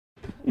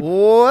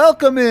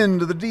Welcome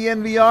into the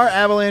DNVR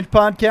Avalanche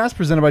podcast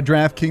presented by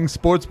DraftKings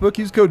Sportsbook.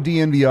 Use code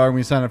DNVR when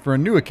you sign up for a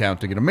new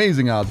account to get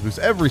amazing odds boosts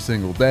every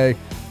single day.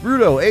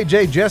 Rudo,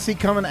 AJ, Jesse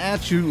coming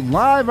at you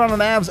live on an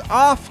Avs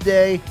off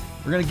day.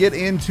 We're going to get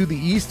into the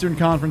Eastern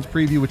Conference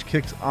preview, which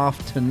kicks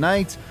off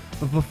tonight.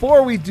 But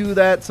before we do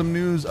that, some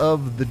news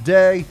of the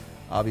day.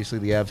 Obviously,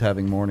 the Avs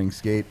having morning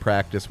skate,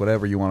 practice,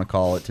 whatever you want to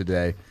call it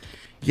today.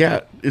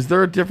 Yeah, is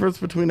there a difference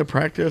between a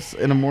practice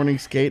and a morning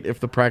skate if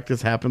the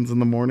practice happens in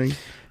the morning?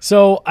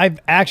 So I've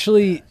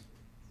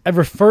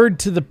referred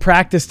to the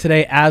practice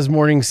today as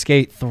morning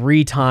skate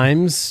 3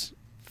 times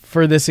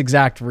for this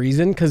exact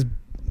reason, because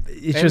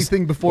it's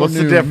anything before what's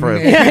noon. the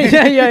difference?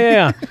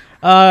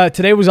 yeah.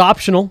 Today was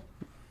optional.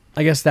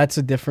 I guess that's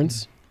a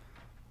difference.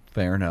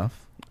 Fair enough.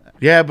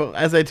 Yeah, but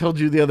as I told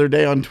you the other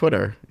day on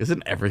Twitter,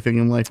 isn't everything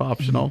in life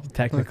optional?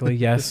 Technically,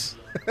 yes.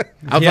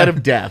 Outside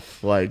of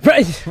death, like,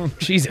 Right.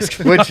 Jesus.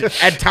 which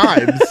at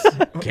times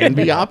can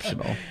be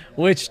optional.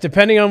 Which,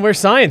 depending on where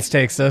science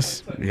takes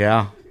us,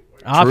 Yeah.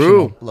 optional.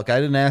 True. Look, I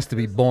didn't ask to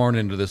be born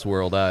into this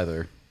world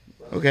either.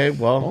 Okay,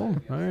 well,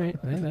 All right.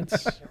 Hey,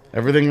 that's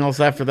everything else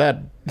after that.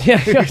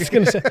 yeah. I was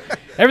gonna say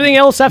everything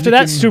else after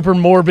that super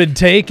morbid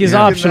take is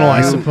optional,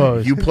 I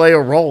suppose. You play a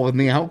role in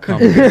the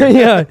outcome.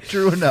 yeah.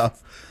 True enough.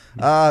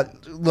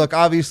 Look,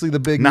 obviously the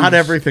big Not news-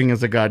 everything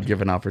is a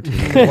God-given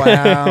opportunity.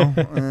 Wow.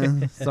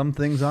 Some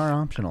things are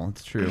optional.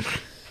 It's true.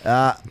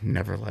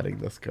 Never letting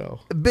this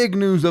go. Big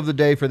news of the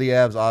day for the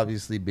Avs,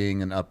 obviously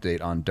being an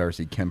update on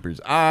Darcy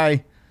Kemper's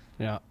eye.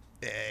 Yeah.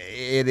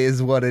 It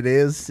is what it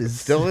is. It's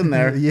Still in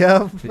there.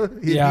 Yep.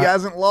 He Yeah.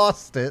 hasn't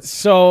lost it.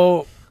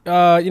 So,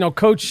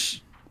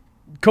 Coach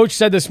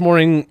said this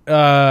morning,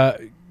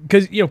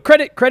 because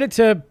credit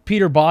to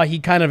Peter Baugh, he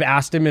kind of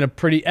asked him in a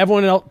pretty.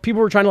 Everyone else,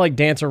 people were trying to like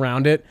dance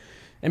around it,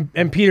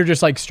 and Peter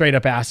just like straight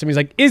up asked him. He's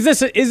like, "Is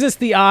this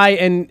the eye?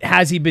 And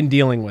has he been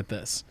dealing with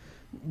this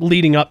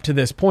leading up to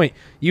this point?"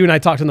 You and I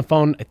talked on the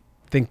phone. I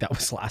think that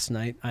was last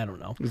night. I don't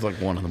know. It was like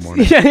 1 in the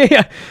morning.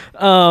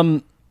 Yeah.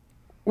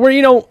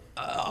 Where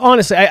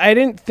honestly, I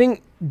didn't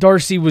think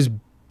Darcy was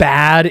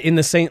bad in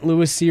the St.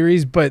 Louis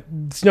series, but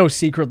it's no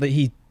secret that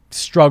he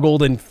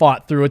struggled and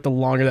fought through it the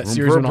longer that Room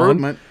series for went on.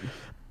 improvement.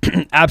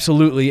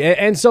 Absolutely.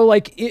 And so,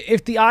 like,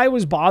 if the eye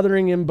was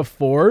bothering him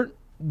before,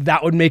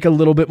 that would make a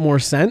little bit more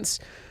sense.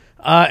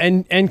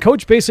 And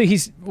Coach basically,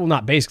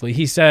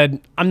 he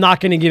said, I'm not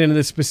going to get into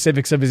the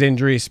specifics of his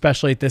injury,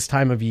 especially at this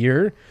time of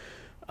year.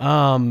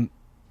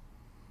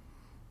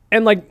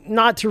 And, like,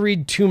 not to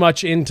read too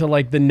much into,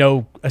 like,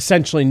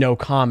 essentially no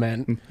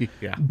comment.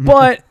 Yeah.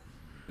 But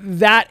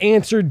that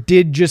answer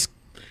did just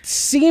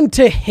seem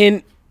to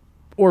hint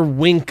or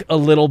wink a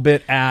little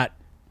bit at,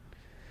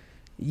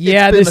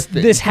 yeah, It's been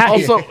a this thing.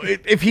 also Also,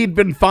 if he'd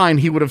been fine,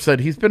 he would have said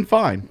he's been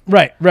fine.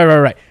 right.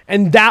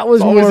 And that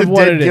was It's more always of a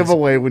what dead it is.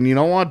 giveaway when you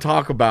don't want to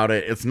talk about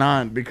it. It's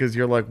not because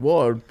you're like,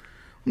 well, I'm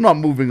not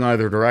moving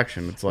either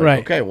direction. It's like, Right.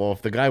 okay, well,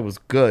 if the guy was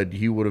good,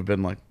 he would have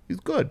been like, he's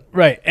good.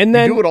 Right. And You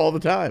then do it all the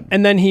time.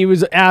 and then he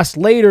was asked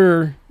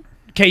later,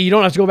 okay, you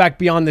don't have to go back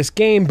beyond this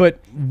game, but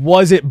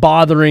was it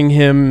bothering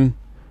him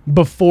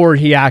before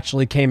he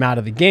actually came out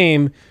of the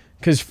game?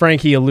 Because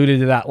Frankie alluded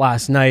to that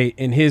last night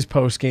in his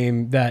post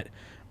game that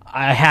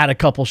I had a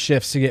couple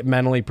shifts to get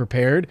mentally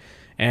prepared.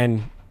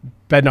 And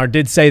Bednar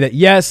did say that,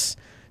 yes,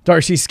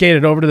 Darcy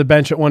skated over to the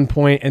bench at one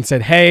point and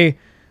said, hey,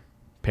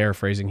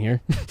 paraphrasing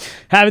here,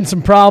 having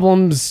some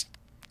problems.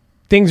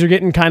 Things are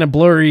getting kind of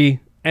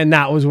blurry. And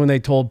that was when they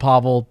told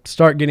Pavel,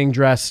 start getting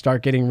dressed,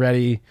 start getting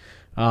ready.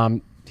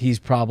 He's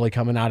probably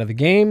coming out of the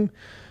game.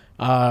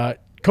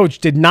 Coach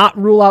did not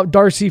rule out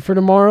Darcy for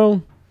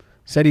tomorrow.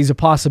 Said he's a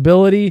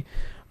possibility.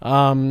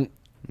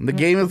 The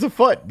game is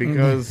afoot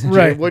because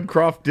Right. Jay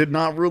Woodcroft did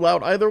not rule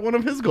out either one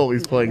of his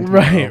goalies playing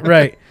tomorrow.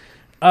 Right.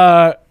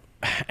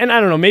 And I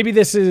don't know, maybe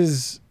this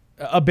is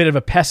a bit of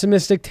a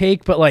pessimistic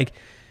take, but like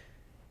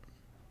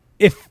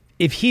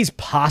if he's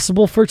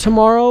possible for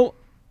tomorrow,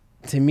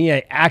 to me,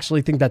 I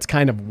actually think that's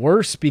kind of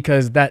worse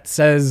because that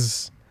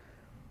says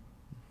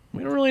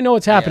we don't really know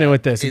what's happening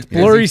with this. It's Is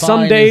blurry he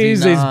some fine? days,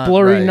 Is he it's not?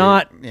 blurry Right.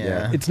 not.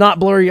 Yeah. It's not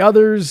blurry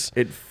others.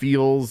 It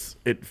feels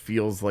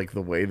like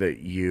the way that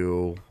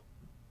you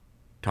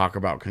talk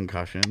about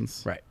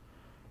concussions. Right.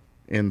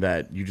 In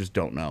that you just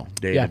don't know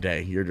day Yeah. to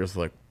day. You're just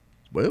like,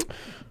 well,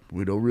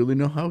 we don't really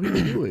know how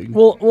he's doing.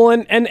 Well,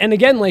 and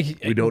again, like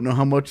We don't know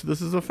how much this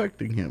is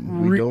affecting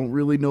him. We don't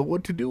really know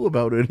what to do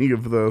about any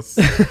of this.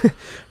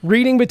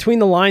 reading between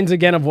the lines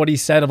again of what he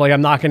said of like,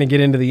 I'm not going to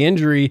get into the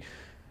injury.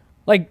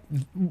 Like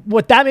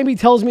what that maybe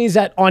tells me is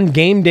that on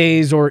game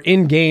days or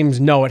in games,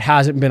 no, it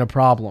hasn't been a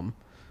problem.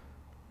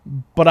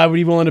 But I would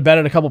be willing to bet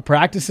at a couple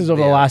practices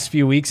over the last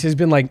few weeks has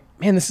been like,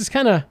 man, this is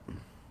kind of,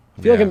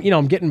 I feel like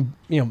I'm getting,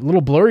 a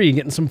little blurry,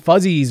 getting some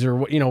fuzzies or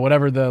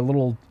whatever the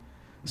little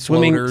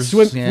Floaters,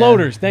 yeah.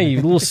 floaters. Thank you.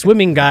 Little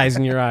swimming guys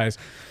in your eyes.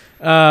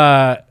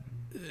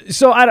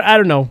 So I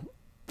don't know.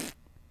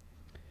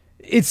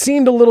 It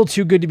seemed a little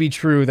too good to be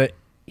true that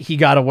he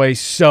got away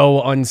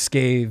so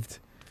unscathed.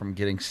 From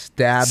getting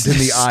stabbed in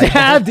the eye.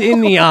 Stabbed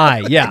in the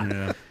eye,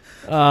 yeah.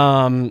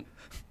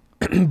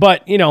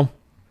 But,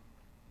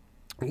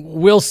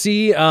 We'll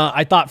see.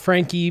 I thought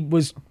Frankie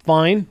was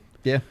fine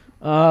Yeah.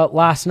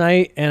 last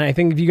night, and I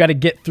think if you got to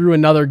get through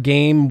another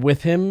game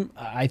with him,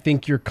 I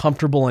think you're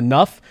comfortable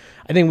enough.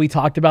 I think we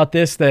talked about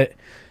this, that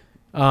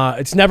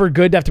it's never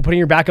good to have to put in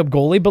your backup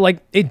goalie, but like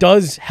it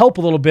does help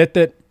a little bit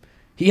that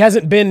he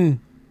hasn't been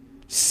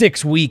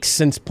 6 weeks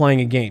since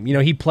playing a game. You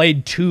know, he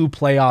played 2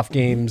 playoff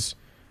games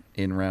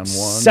In round 1.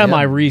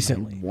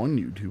 semi-recently. Won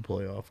you 2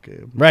 playoff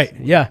games. Right,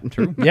 yeah.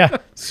 True. Yeah,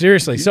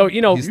 seriously. So,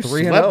 you know, He's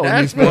 3-0 slept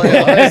in these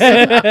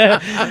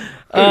that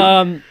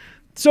playoffs.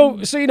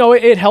 So you know,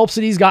 it helps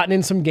that he's gotten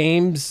in some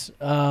games,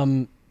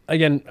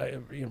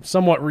 again,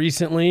 somewhat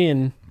recently,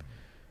 and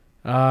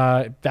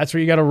that's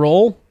where you got to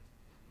roll.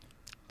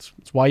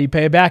 That's why you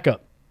pay a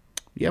backup.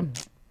 Yep.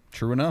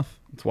 True enough.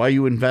 It's why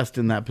you invest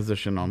in that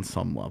position on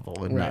some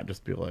level and Right. not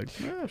just be like,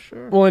 yeah,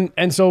 sure. Well,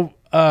 and so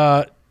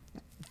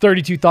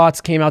 32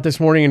 Thoughts came out this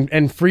morning,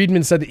 and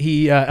Friedman said that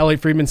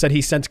Elliot Friedman said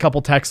he sent a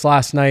couple texts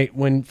last night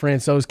when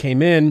Francouz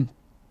came in,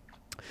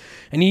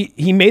 and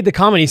he made the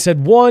comment. He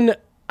said, one,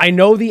 I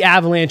know the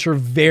Avalanche are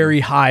very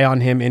high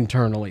on him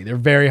internally. They're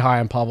very high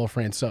on Pavel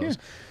Francouz. Yeah.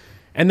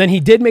 And then he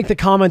did make the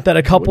comment that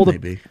a couple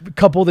of the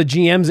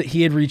GMs that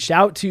he had reached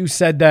out to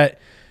said that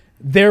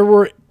there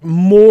were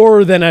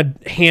more than a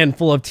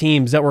handful of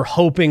teams that were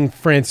hoping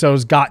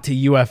Francouz got to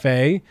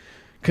UFA,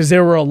 because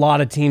there were a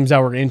lot of teams that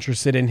were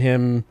interested in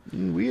him.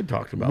 We had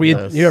talked about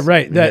this. Yeah,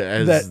 right.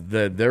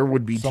 That there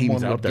would be Someone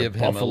teams would out there, give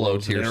him a Buffalo,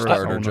 low-tier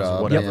starter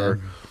job, whatever.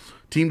 yeah.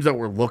 Teams that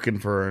were looking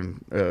for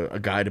a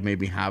guy to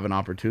maybe have an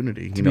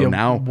opportunity. You be know, a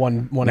now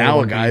one now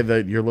A, a guy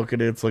that you're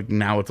looking at, it's like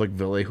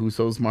Ville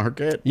Husso's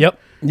market. Yep.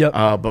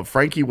 But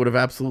Frankie would have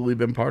absolutely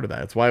been part of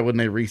that. It's why when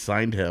they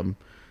re-signed him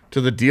to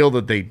the deal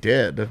that they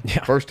did,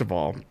 first of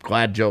all,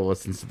 glad Joe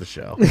listens to the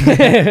show.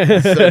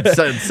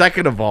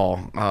 Second of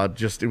all,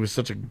 just it was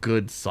such a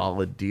good,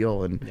 solid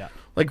deal. And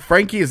like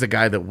Frankie is a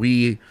guy that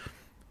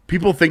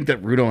people think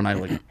that Rudo and I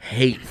like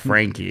hate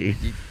Frankie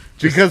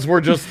because we're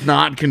just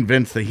not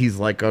convinced that he's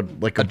like a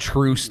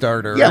True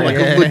starter. yeah, like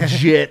a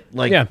legit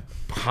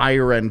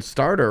higher end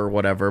starter or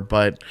whatever.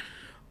 But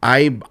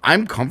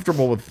I'm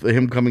comfortable with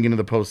him coming into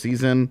the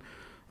postseason.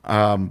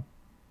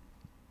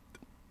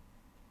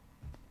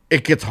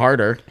 It gets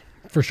harder.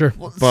 For sure.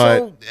 But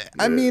so,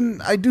 I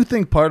mean, I do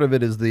think part of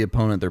it is the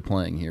opponent they're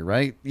playing here,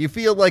 right? You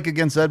feel like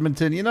against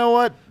Edmonton, you know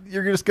what?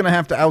 You're just going to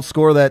have to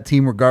outscore that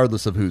team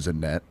regardless of who's in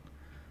net.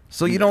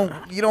 So you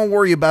don't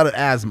worry about it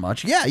as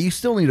much. Yeah, you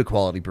still need a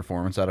quality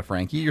performance out of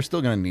Frankie. You're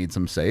still going to need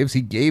some saves.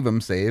 He gave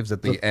him saves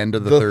at the end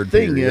of the third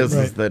period. The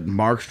thing is that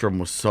Markstrom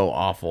was so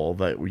awful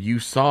that you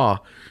saw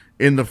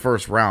in the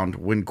first round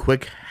when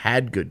Quick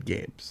had good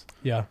games.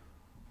 Yeah.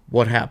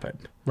 What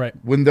happened? Right.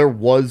 When there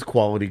was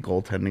quality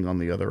goaltending on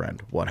the other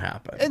end, what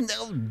happened?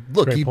 And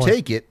look, Great you point.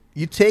 take it.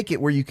 You take it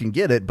where you can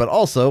get it, but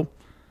also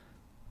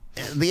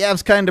the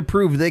Avs kind of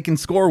proved they can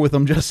score with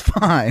them just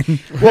fine.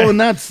 Well, and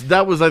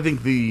that was I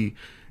think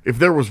if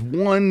there was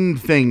one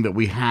thing that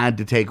we had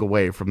to take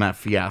away from that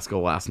fiasco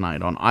last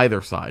night on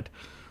either side,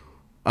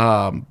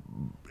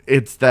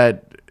 it's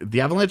that the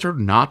Avalanche are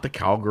not the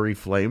Calgary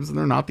Flames and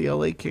they're not the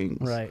LA Kings.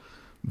 Right.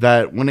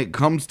 That when it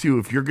comes to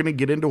if you're going to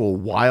get into a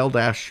wild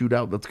ass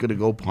shootout that's going to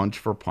go punch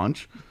for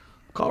punch,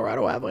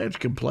 Colorado Avalanche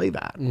can play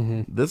that.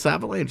 Mm-hmm. This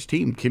Avalanche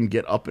team can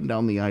get up and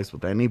down the ice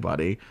with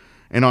anybody,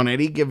 and on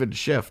any given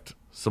shift,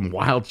 some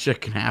wild shit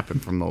can happen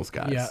from those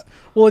guys. Yeah.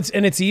 Well,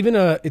 it's even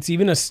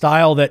a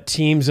style that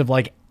teams have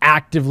like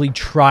actively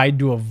tried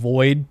to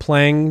avoid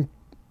playing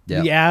the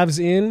Avs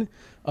in.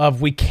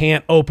 Of we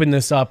can't open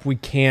this up, we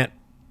can't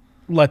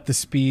let the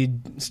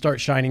speed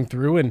start shining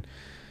through. And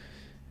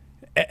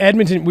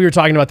Edmonton, we were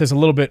talking about this a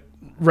little bit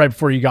right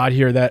before you got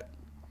here, that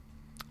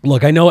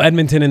look, I know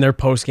Edmonton in their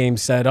post game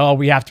said, "Oh,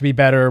 we have to be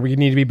better. We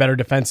need to be better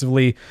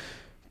defensively."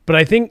 But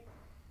I think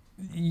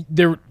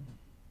there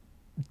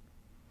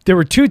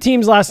were 2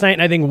 teams last night,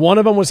 and I think one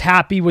of them was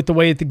happy with the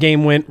way that the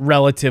game went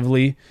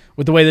relatively,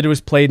 with the way that it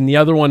was played, and the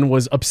other one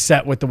was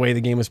upset with the way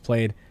the game was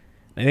played.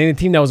 I think the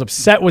team that was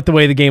upset with the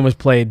way the game was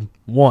played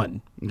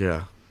won.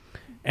 Yeah.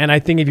 And I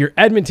think if you're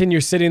Edmonton, you're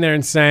sitting there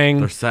and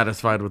saying, They're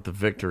satisfied with the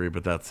victory,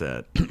 but that's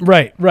it.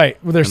 right.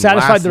 Well, they're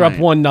satisfied they're up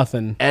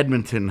 1-0.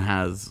 Edmonton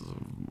has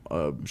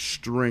a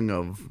string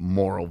of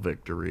moral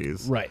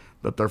victories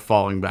that they're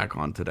falling back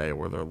on today,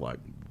 where they're like,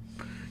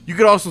 you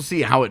could also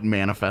see how it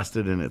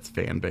manifested in its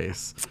fan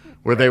base,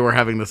 where they were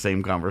having the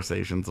same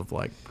conversations of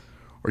like,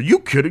 "Are you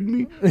kidding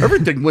me?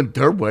 Everything went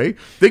their way.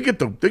 They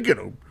get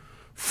a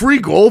free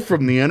goal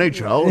from the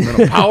NHL and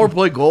then a power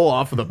play goal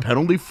off of the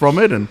penalty from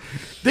it, and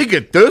they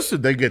get this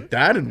and they get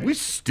that, and we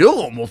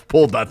still almost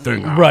pulled that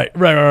thing out."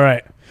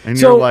 Right. And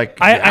So you're like,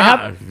 I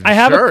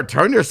have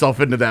turn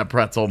yourself into that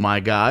pretzel, my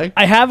guy.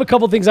 I have a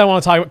couple things I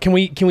want to talk about. Can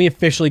we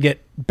officially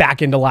get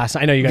back into last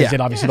night? I know you guys did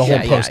obviously the whole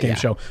post-game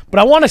show. But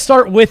I want to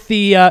start with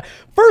the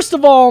first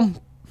of all,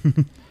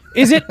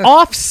 is it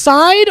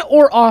offside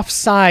or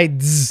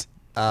offsides?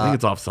 I think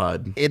it's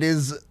offside. It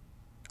is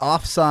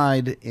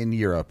offside in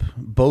Europe.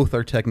 Both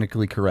are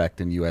technically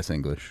correct in U.S.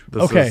 English.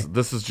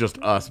 This is just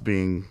us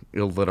being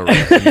illiterate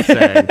and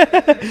saying,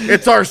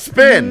 it's our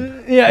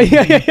spin.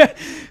 Yeah.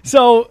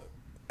 So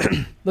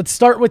let's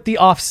start with the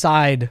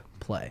offside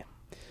play.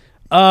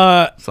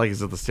 It's like,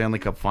 is it the Stanley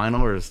Cup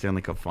final or the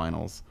Stanley Cup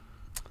finals?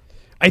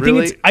 I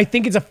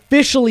think it's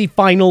officially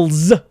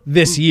finals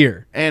this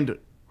year. And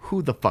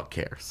who the fuck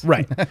cares?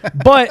 Right.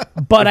 But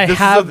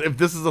if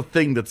this is a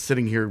thing that's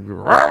sitting here,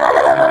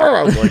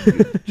 like,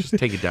 just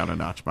take it down a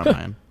notch, my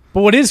man.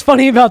 But what is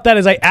funny about that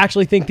is I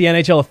actually think the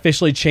NHL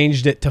officially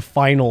changed it to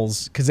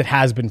finals because it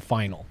has been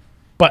final.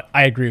 But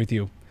I agree with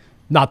you.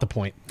 Not the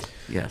point.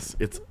 Yes,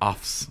 it's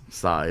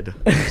offside.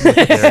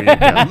 There you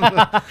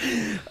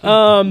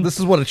go. This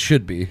is what it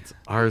should be. It's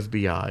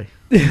RSBI.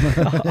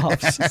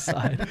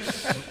 Offside.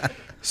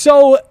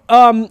 So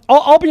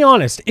I'll be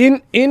honest.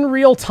 In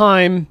real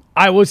time,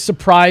 I was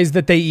surprised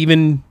that they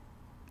even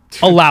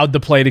allowed the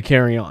play to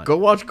carry on. Go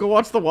watch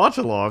the watch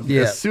along.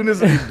 Yeah. As soon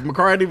as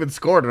McCarr hadn't even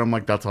scored, and I'm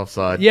like, that's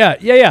offside.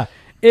 Yeah.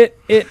 It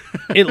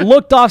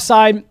looked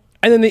offside,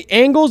 and then the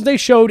angles they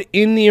showed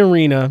in the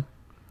arena,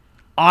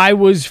 I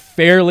was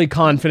fairly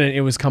confident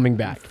it was coming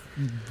back.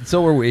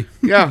 So were we.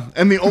 Yeah,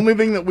 and the only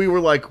thing that we were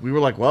like,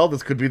 well,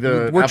 this could be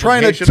the we're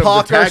trying to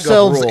talk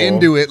ourselves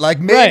into it. Like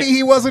maybe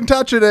he wasn't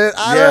touching it.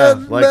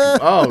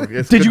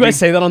 Did you guys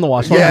say that on the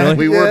watch? Yeah,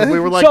 really? we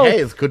were like,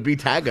 hey, this could be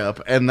tag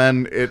up, and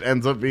then it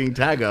ends up being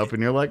tag up,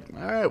 and you're like,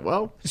 all right,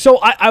 well. So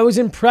I was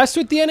impressed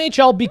with the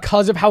NHL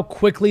because of how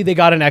quickly they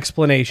got an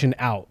explanation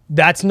out.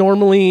 That's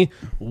normally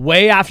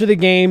way after the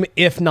game,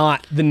 if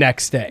not the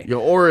next day. Yeah,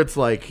 or it's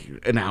like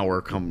an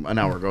hour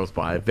goes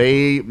by.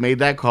 They made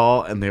that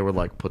call, and they were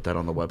like, put that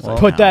on the website.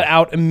 Put that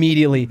out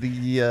immediately.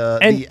 The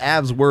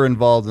Avs were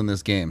involved in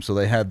this game, so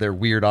they had their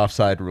weird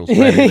offside rules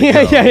ready to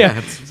go. Yeah.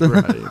 That's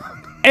right.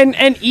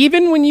 And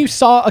even when you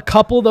saw a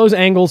couple of those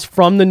angles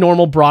from the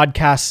normal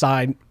broadcast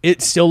side,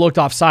 it still looked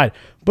offside.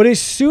 But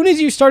as soon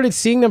as you started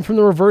seeing them from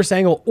the reverse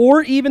angle,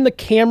 or even the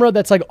camera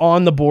that's like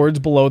on the boards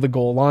below the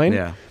goal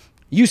line,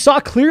 you saw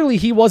clearly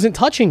he wasn't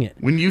touching it.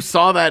 When you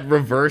saw that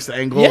reverse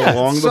angle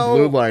along the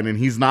blue line and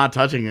he's not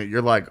touching it,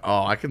 you're like,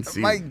 oh, I can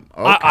see.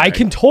 I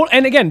can totally.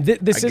 And again,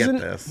 this isn't.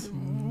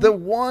 The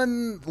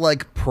one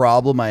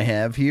problem I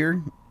have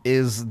here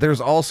is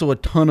there's also a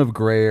ton of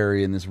gray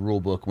area in this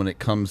rule book when it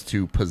comes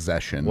to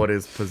possession. What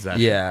is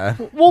possession? Yeah.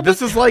 Well,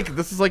 this is like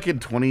in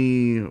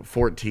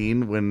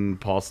 2014 when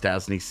Paul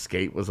Stastny's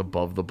skate was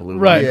above the blue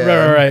line.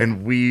 Right.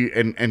 And we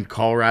and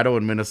Colorado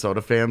and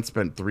Minnesota fans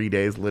spent 3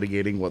 days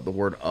litigating what the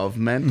word "of"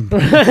 meant.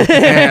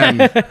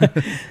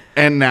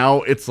 and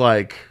now it's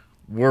like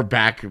we're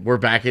back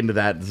into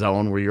that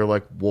zone where you're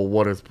like, well,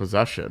 what is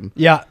possession?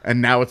 Yeah.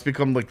 And now it's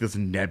become like this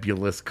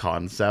nebulous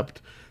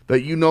concept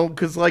that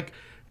because like.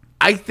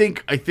 I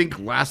think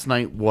last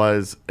night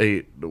was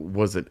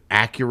an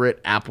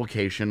accurate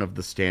application of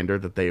the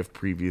standard that they have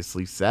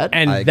previously set,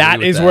 and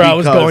that is where I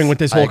was going with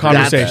this whole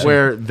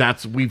conversation.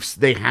 That's where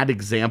they had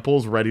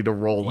examples ready to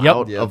roll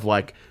out of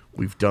like,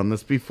 we've done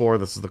this before.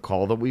 This is the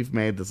call that we've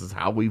made. This is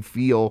how we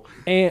feel.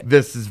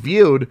 This is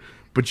viewed.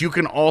 But you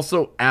can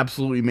also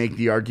absolutely make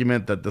the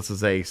argument that this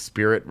is a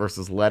spirit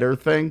versus letter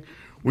thing,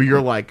 where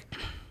you're like,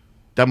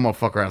 that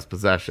motherfucker has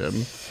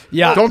possession.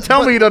 Yeah. Don't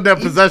tell me he doesn't have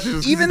possession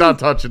because he's not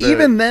touching it.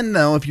 Even then,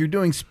 though, if you're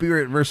doing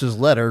spirit versus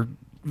letter,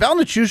 Val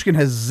Nichushkin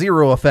has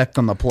zero effect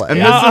on the play.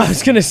 And I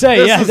was going to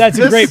say, that's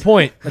a great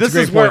point. This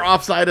is where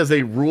offside as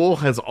a rule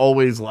has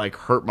always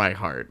hurt my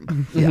heart.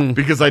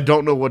 Because I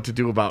don't know what to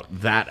do about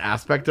that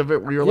aspect of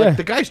it, where you're like,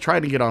 the guy's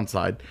trying to get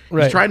onside.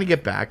 He's trying to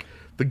get back.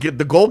 The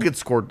goal gets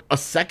scored a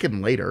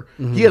second later.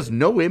 He has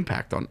no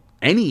impact on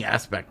any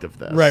aspect of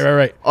this.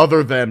 Right.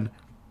 Other than,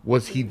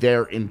 was he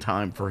there in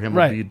time for him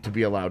to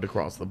be allowed to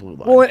cross the blue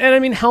line? Well, and I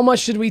mean, how much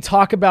should we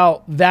talk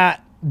about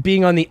that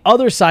being on the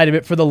other side of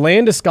it for the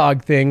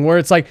Landeskog thing, where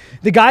it's like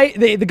the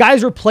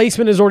guy's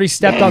replacement has already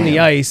stepped on the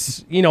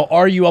ice.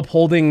 Are you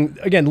upholding,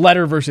 again,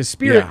 letter versus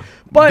spirit? Yeah.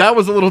 But that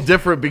was a little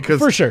different because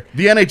for sure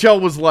the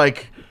NHL was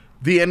like,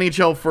 the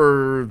NHL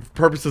for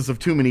purposes of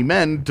too many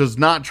men does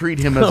not treat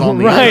him as on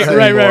the ice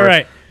anymore.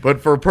 Right.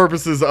 But for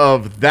purposes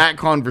of that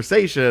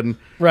conversation,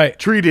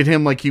 treated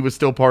him like he was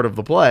still part of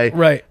the play.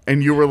 Right.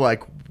 And you were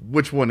like,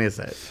 which one is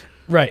it?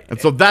 Right. And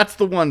so that's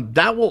the one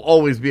that will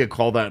always be a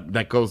call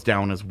that goes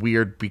down as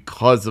weird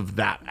because of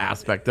that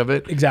aspect of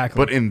it. Exactly.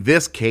 But in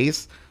this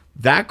case,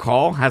 that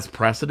call has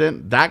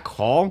precedent. That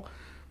call,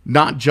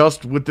 not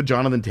just with the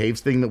Jonathan Taves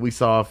thing that we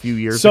saw a few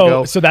years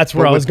ago. So that's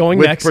where I was going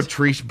next. With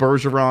Patrice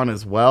Bergeron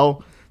as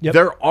well. Yep.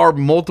 There are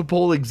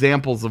multiple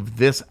examples of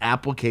this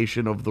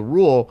application of the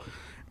rule.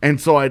 And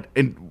so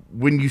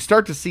when you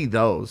start to see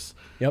those,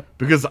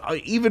 because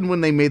even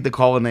when they made the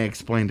call and they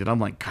explained it, I'm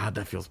like, God,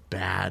 that feels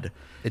bad.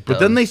 But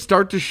then they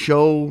start to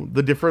show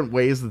the different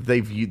ways that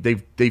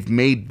they've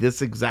made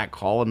this exact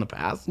call in the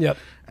past.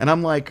 And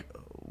I'm like,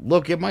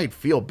 look, it might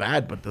feel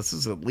bad, but this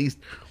is at least.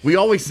 We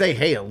always say,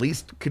 hey, at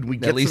least could we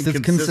get at least it's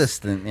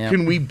consistent? Yeah.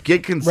 Can we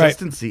get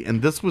consistency?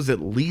 And this was at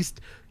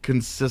least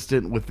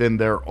consistent within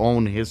their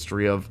own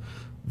history of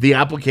the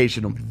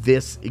application of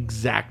this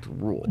exact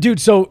rule. Dude,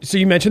 so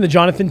you mentioned the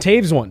Jonathan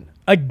Taves one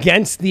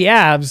against the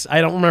Avs.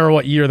 I don't remember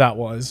what year that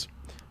was.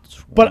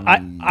 But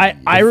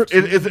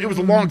it was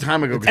a long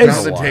time ago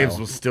because Jonathan Taves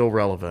was still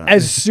relevant.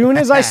 As soon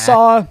as I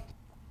saw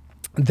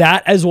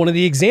that as one of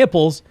the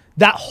examples,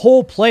 that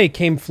whole play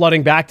came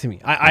flooding back to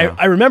me.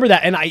 I remember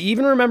that, and I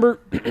even remember,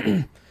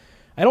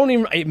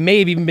 I may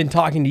have even been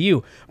talking to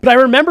you, but I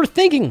remember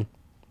thinking,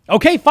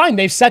 okay, fine,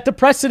 they've set the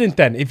precedent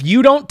then. If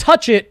you don't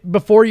touch it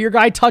before your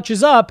guy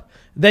touches up,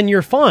 then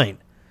you're fine.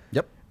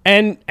 Yep.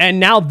 And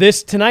now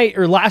this tonight,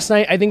 or last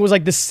night, I think was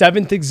like the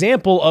 7th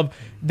example of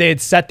they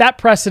had set that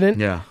precedent.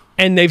 Yeah.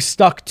 And they've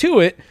stuck to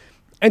it.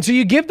 And so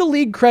you give the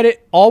league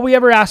credit. All we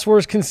ever ask for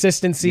is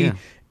consistency. Yeah.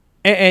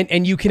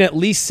 And you can at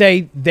least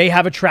say they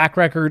have a track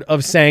record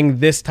of saying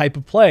this type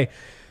of play.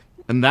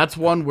 And that's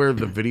one where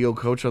the video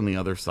coach on the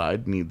other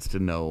side needs to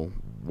know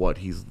what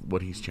he's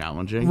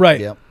challenging. Right.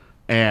 Yep.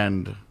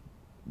 And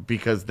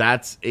because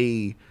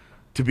to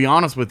be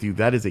honest with you,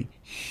 that is a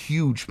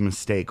huge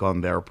mistake on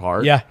their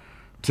part. Yeah.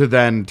 To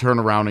then turn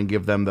around and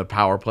give them the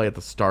power play at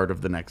the start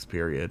of the next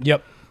period.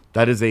 Yep.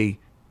 That is a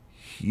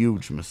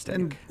huge mistake.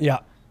 And yeah.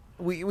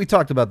 We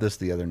talked about this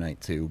the other night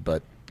too,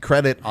 but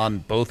credit on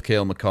both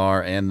Cale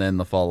Makar and then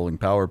the following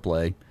power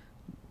play.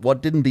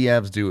 What didn't the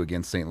Avs do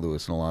against St.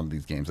 Louis in a lot of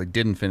these games? They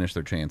didn't finish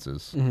their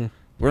chances. Mm-hmm.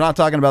 We're not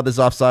talking about this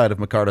offside if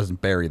Makar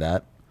doesn't bury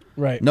that.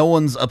 Right. No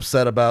one's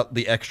upset about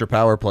the extra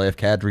power play if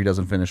Kadri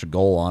doesn't finish a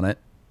goal on it.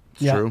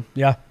 It's true.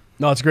 Yeah.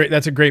 No, it's great.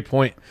 That's a great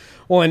point.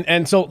 Well,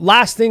 and so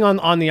last thing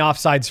on the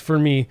offsides for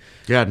me.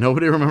 Yeah,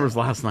 nobody remembers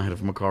last night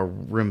if Makar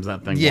rims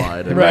that thing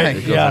wide. And right.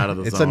 It goes out of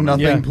the it's zone. A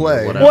nothing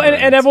play. Whatever. Well,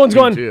 and everyone's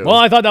going, well,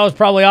 I thought that was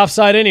probably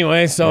offside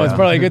anyway, so it's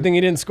probably a good thing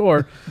he didn't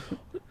score.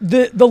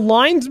 The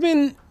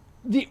linesman,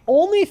 the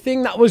only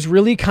thing that was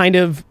really kind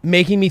of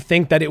making me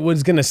think that it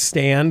was going to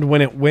stand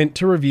when it went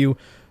to review,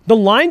 the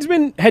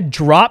linesman had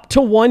dropped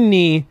to one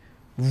knee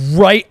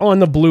right on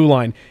the blue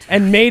line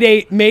and made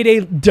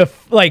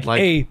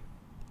a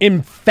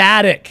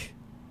emphatic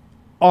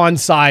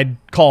onside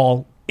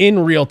call in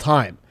real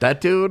time.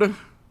 That dude,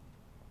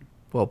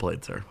 well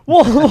played, sir.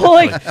 Well,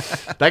 like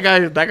that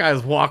guy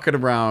is walking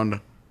around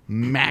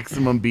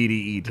maximum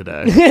BDE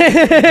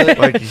today.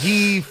 Like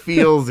he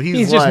feels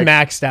he's just like,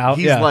 maxed out.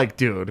 He's like,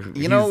 dude,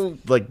 you know,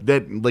 like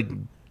that, like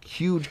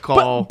huge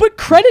call. But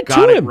credit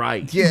got to it him,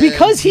 right? Yeah.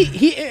 Because he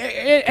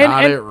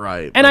got it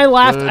right. And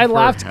like, I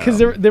laughed because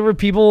there were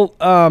people,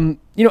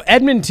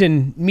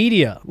 Edmonton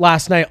media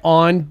last night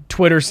on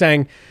Twitter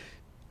saying,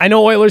 I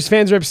know Oilers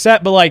fans are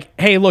upset, but like,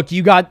 hey, look,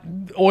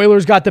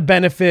 Oilers got the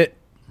benefit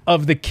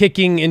of the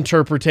kicking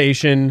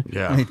interpretation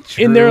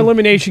in their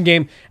elimination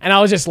game. And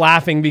I was just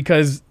laughing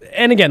because,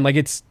 and again, like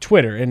it's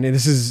Twitter and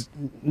this is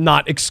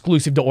not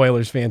exclusive to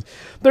Oilers fans.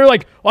 They're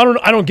like, I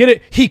don't get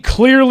it. He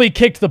clearly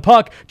kicked the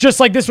puck just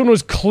like this one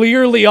was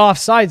clearly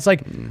offside. It's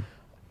like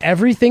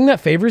everything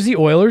that favors the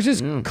Oilers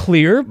is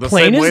clear, the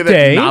plain same as way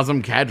day. That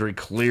Nazem Kadri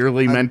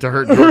clearly meant to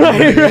hurt Jordan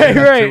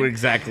right. to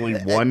exactly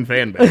one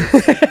fan base.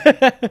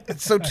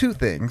 So 2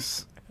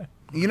 things.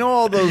 You know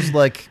all those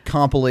like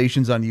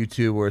compilations on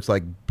YouTube where it's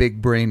like big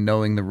brain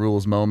knowing the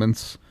rules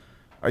moments?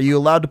 Are you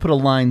allowed to put a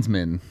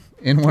linesman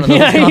in one of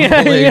those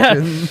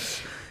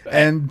compilations? Yeah.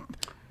 And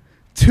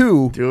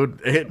 2,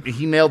 dude,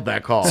 he nailed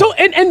that call. So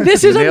and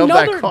this is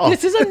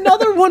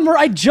another one where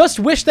I just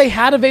wish they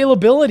had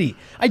availability.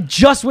 I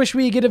just wish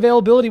we could get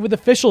availability with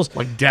officials.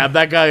 Like dab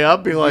that guy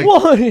up, be like,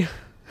 well,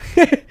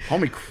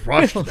 homie,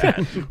 crush that.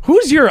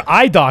 Who's your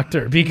eye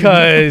doctor?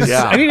 Because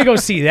I need to go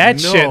see that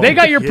shit. They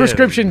got your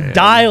prescription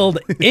dialed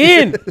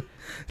in.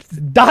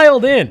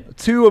 Dialed in.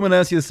 2, I'm going to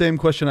ask you the same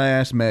question I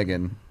asked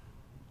Megan.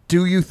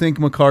 Do you think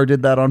Makar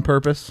did that on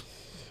purpose?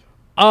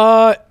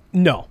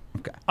 No.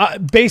 Okay.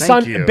 Based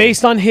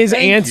on his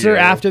answer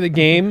after the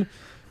game,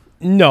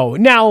 no.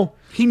 Now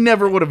he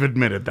never would have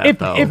admitted that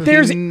though.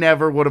 He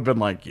never would have been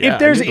like, yeah. If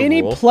there's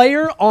any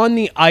player on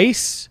the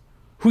ice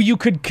who you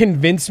could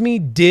convince me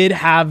did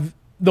have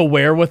the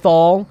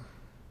wherewithal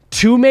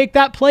to make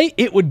that play,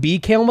 it would be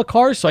Cale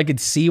Makar. So I could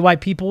see why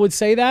people would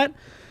say that.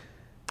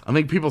 I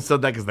think people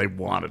said that because they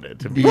wanted it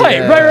to be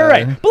right.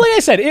 But like I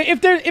said,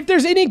 if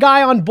there's any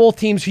guy on both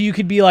teams who you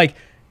could be like,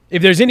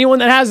 if there's anyone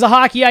that has the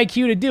hockey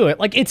IQ to do it,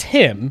 like it's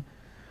him.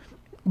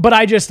 But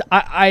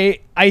I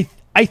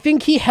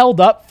think he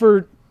held up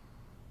for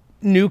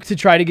Nuke to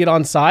try to get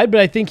onside, but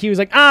I think he was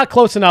like,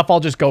 close enough, I'll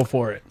just go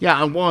for it.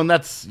 Yeah, well, and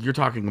you're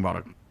talking about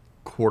a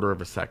quarter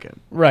of a second.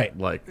 Right.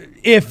 Like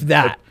if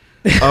that.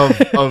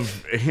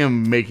 of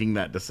him making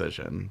that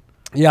decision.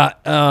 Yeah.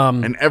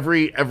 And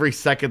every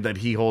second that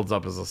he holds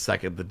up is a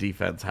second the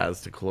defense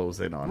has to close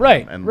in on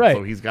him. And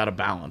so he's got to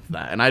balance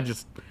that. And I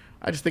just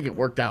think it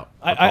worked out.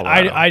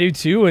 I do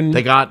too. And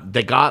they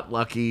got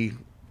lucky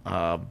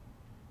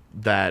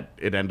that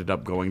it ended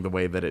up going the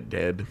way that it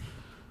did.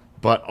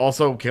 But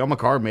also Cale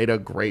Makar made a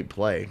great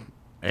play.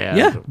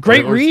 And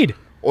great read.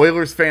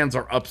 Oilers fans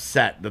are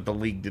upset that the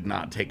league did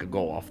not take a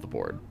goal off the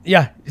board.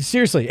 Yeah,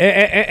 seriously.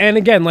 And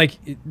again, like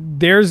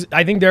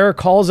I think there are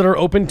calls that are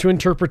open to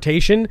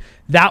interpretation.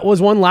 That was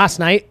one last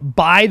night.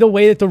 By the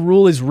way that the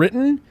rule is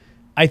written,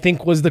 I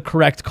think was the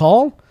correct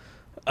call.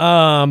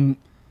 And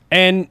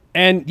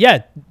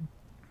yeah,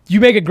 you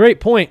make a great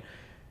point.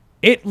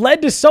 It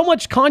led to so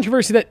much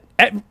controversy that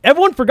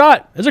everyone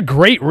forgot it was a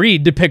great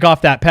read to pick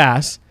off that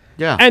pass.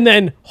 Yeah. And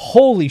then,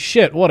 holy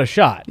shit, what a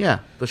shot. Yeah,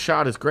 the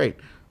shot is great.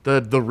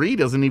 The read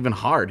isn't even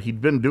hard.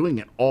 He'd been doing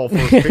it all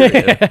first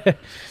period.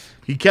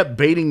 He kept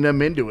baiting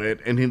them into it,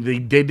 and they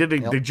did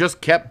it. They just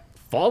kept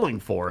falling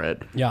for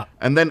it. Yeah.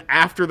 And then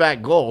after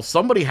that goal,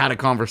 somebody had a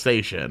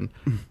conversation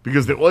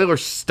because the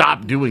Oilers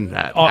stopped doing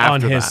that On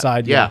after his that.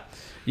 side. Yeah.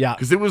 Yeah.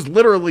 Because it was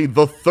literally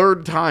the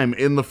third time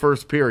in the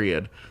first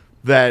period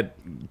that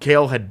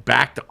Cale had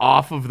backed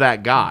off of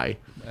that guy.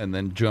 And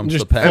then jumps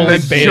Just the pass. fully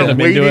And then baited him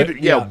into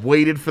it.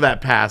 waited for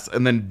that pass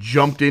and then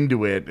jumped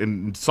into it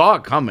and saw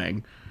it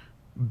coming,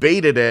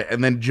 baited it,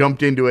 and then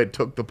jumped into it,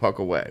 took the puck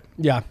away.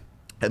 Yeah.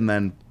 And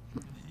then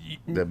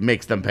that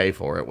makes them pay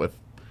for it with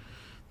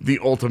the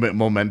ultimate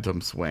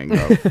momentum swing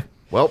of,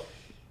 well,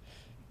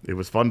 it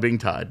was fun being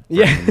tied for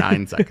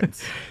 9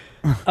 seconds.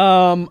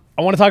 I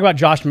want to talk about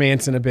Josh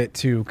Manson a bit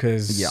too,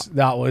 because Yeah.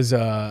 that was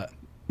Not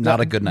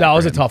a good night. That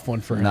was for a him. tough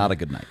one for him. Not a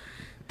good night.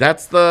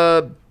 That's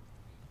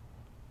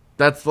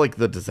like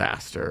the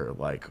disaster.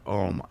 Like,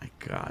 oh my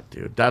God,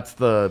 dude. That's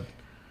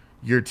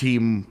your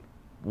team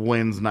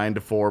wins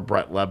 9-4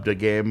 Brett Lebda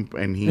game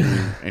and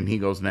he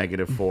goes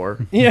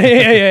 -4.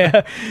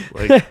 Yeah.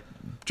 Like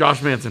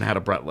Josh Manson had a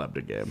Brett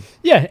Lebda game.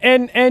 Yeah,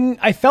 and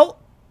I felt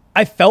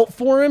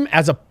for him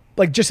as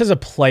just as a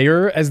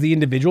player, as the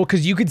individual,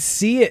 because you could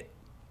see it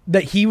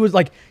that he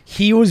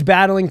was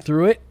battling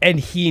through it, and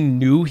he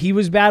knew he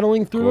was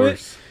battling through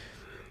it.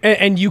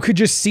 And you could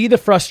just see the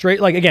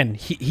frustration. Like, again,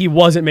 he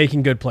wasn't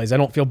making good plays. I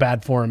don't feel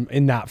bad for him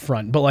in that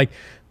front. But, like,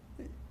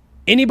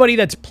 anybody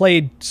that's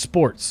played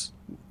sports,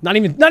 not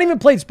even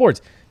played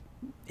sports,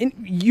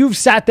 you've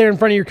sat there in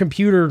front of your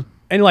computer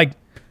and, like,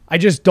 I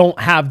just don't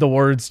have the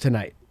words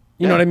tonight.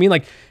 You know what I mean?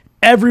 Like,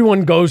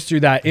 everyone goes through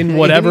that in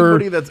whatever.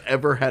 Anybody that's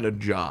ever had a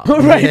job.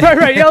 right.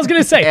 Yeah, I was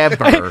going to say.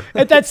 Ever.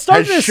 At that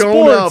start of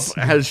sports.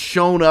 Has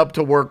shown up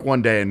to work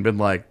one day and been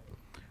like,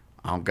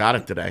 I don't got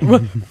it today.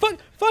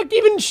 Fuck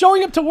even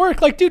showing up to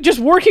work. Like, dude, just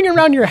working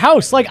around your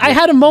house. Like, I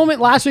had a moment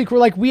last week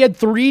where, like, we had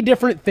 3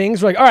 different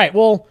things. We're like, all right,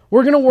 well,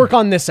 we're going to work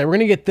on this side. We're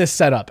going to get this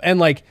set up. And,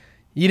 like,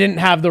 you didn't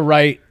have the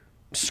right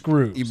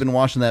screws. You've been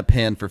washing that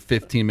pan for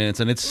 15 minutes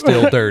and it's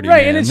still dirty.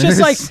 Right, man. and it's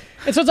just like,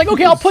 and so it's like,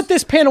 okay, I'll put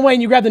this pan away,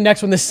 and you grab the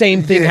next one, the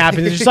same thing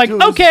happens. It's just like,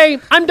 okay,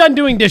 I'm done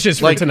doing dishes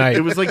for tonight.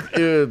 It was like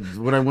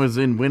when I was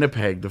in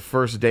Winnipeg, the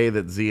first day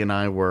that Z and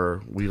I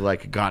we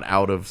got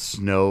out of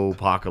snow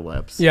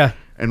apocalypse. Yeah.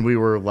 And we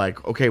were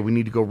like, okay, we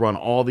need to go run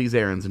all these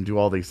errands and do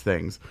all these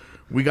things.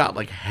 We got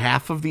like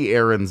half of the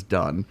errands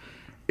done.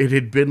 It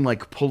had been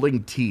like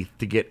pulling teeth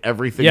to get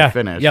everything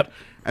finished. Yep.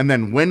 And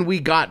then when we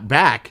got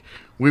back,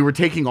 we were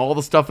taking all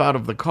the stuff out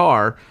of the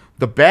car.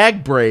 The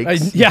bag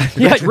breaks.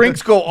 The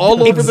drinks go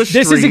all over the street.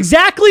 This is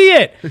exactly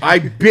it. I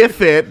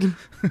biff it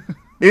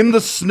in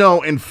the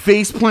snow and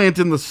face plant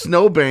in the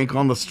snowbank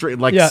on the street,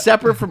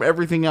 separate from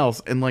everything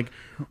else. And like,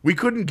 we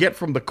couldn't get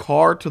from the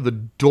car to the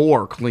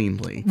door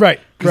cleanly. Right.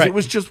 Because it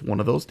was just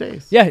one of those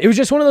days. Yeah, it was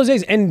just one of those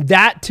days. And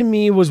that to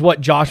me was what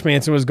Josh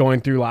Manson was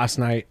going through last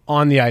night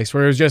on the ice,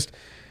 where it was just,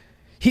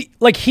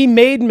 he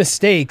made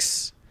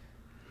mistakes.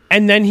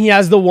 And then he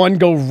has the one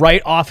go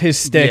right off his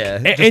stick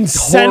and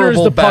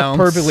centers the puck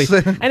perfectly.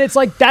 And it's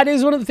like, that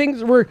is one of the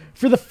things where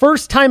for the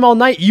first time all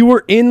night, you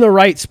were in the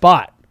right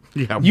spot.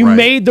 Yeah, you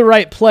made the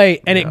right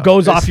play, and it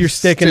goes off your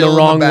stick in the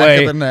wrong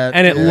way,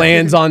 and it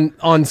lands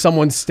on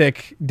someone's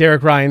stick,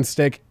 Derek Ryan's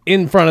stick,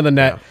 in front of the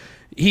net.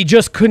 Yeah. He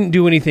just couldn't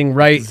do anything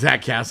right.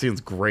 Zach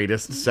Cassian's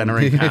greatest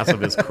centering pass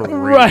of his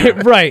career.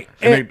 Right.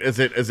 And as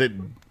it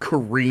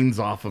careens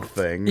off of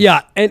things.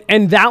 Yeah,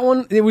 and that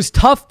one, it was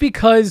tough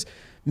because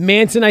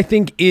Manson, I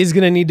think, is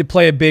going to need to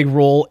play a big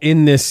role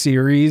in this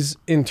series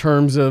in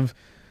terms of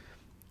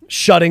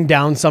shutting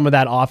down some of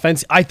that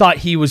offense. I thought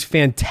he was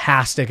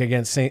fantastic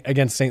against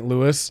St.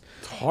 Louis.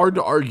 It's hard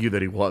to argue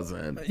that he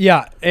wasn't.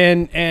 Yeah,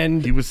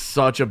 and he was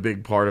such a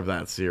big part of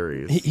that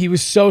series. He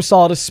was so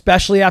solid,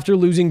 especially after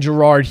losing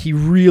Girard. He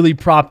really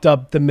propped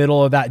up the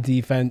middle of that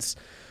defense.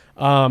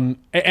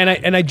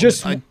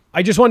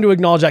 I just wanted to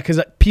acknowledge that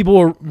because people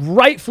were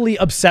rightfully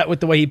upset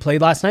with the way he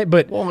played last night.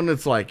 But and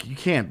it's like, you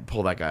can't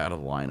pull that guy out of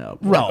the lineup.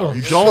 No,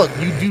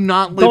 you do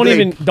not live.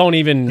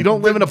 You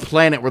don't live in a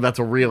planet where that's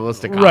a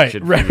realistic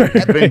option. Right.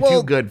 It's been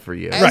too good for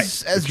you.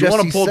 As you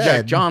want to pull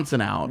Jack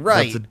Johnson out,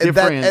 right? That's a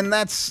different. And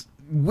that's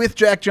with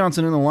Jack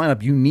Johnson in the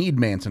lineup. You need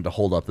Manson to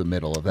hold up the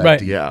middle of that.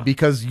 Right.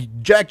 Because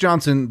Jack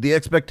Johnson, the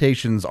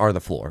expectations are the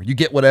floor. You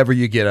get whatever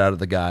you get out of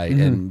the guy,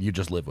 and you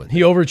just live with it.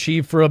 He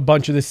overachieved for a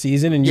bunch of the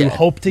season, and you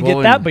hope to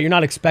get that, but you're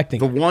not expecting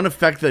the one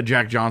effect that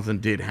Jack Johnson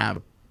did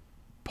have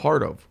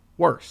part of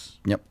worse.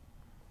 Yep.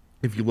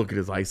 If you look at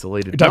his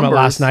isolated You're talking numbers,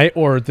 about last night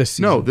or this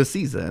season? No, this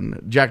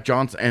season. Jack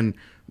Johnson, and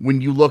when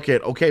you look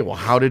at, okay, well,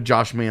 how did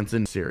Josh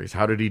Manson series?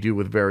 How did he do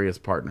with various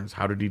partners?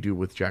 How did he do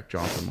with Jack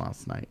Johnson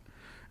last night?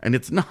 And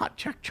it's not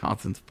Jack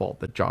Johnson's fault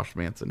that Josh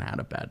Manson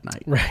had a bad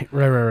night.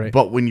 Right.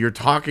 But when you're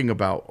talking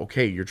about,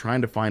 okay, you're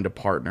trying to find a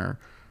partner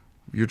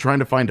You're trying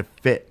to find a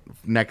fit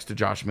next to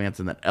Josh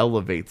Manson that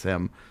elevates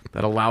him,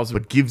 that allows,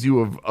 but gives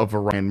you a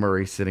Ryan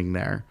Murray sitting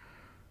there.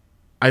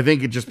 I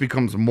think it just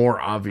becomes more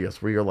obvious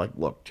where you're like,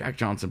 look, Jack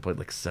Johnson played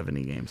like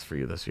 70 games for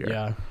you this year.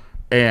 Yeah.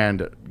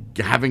 And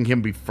having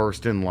him be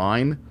first in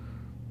line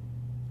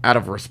out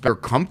of respect or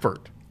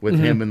comfort with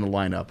him in the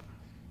lineup,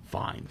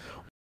 fine.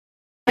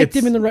 I liked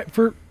him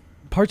for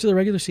parts of the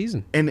regular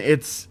season. And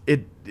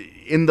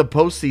in the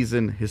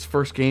postseason, his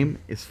first game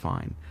is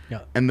fine.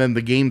 Yeah. And then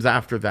the games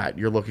after that,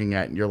 you're looking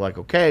at and you're like,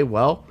 okay,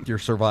 well, you're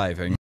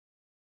surviving.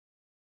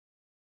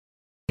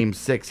 Game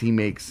 6, he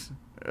makes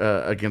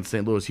against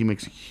St. Louis, he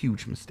makes a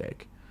huge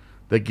mistake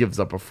that gives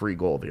up a free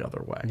goal the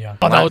other way. Yeah.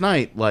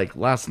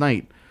 Last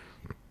night,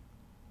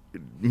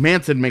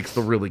 Manson makes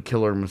the really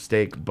killer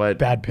mistake, but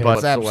bad pitch.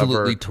 It's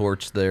absolutely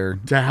torched there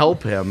to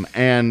help him,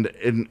 and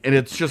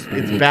it's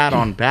bad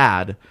on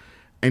bad,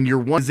 and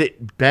is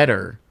it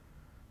better,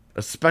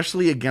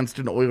 especially against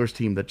an Oilers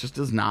team that just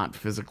is not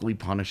physically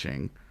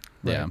punishing?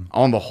 Yeah.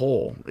 On the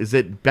whole, is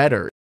it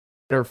better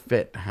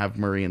fit to have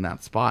Murray in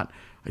that spot?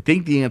 I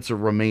think the answer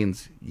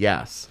remains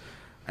yes.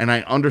 And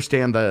I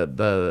understand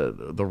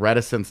the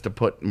reticence to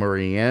put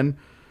Murray in.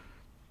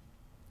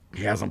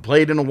 He hasn't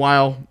played in a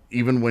while.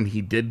 Even when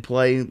he did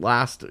play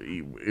last,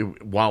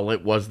 while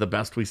it was the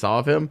best we saw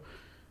of him,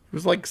 it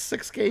was like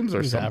 6 games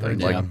or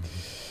something. Average,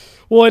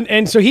 well,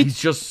 and so he's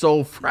just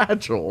so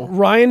fragile.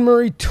 Ryan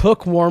Murray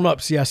took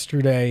warm-ups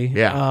yesterday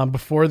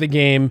before the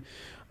game.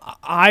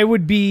 I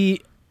would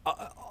be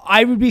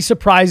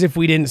surprised if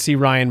we didn't see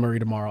Ryan Murray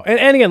tomorrow.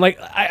 And again, like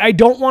I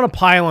don't want to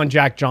pile on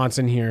Jack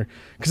Johnson here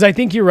because I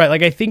think you're right.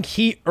 Like I think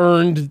he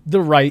earned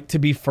the right to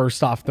be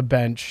first off the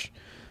bench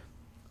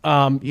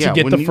to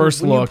get the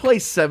first look. When you play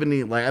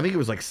 70, like I think it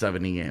was like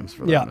 70 games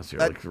for them this year,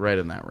 like right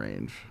in that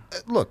range.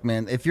 Look,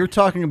 man, if you're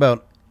talking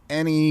about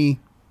any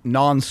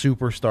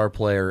non-superstar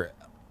player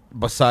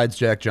besides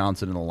Jack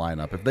Johnson in the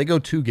lineup, if they go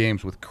 2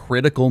 games with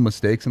critical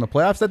mistakes in the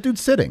playoffs, that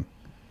dude's sitting.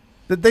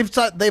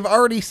 They've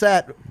already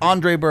sat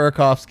Andre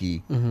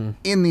Burakovsky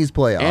in these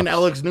playoffs. And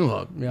Alex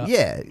Newhook.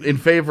 Yeah. In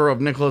favor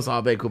of Nicholas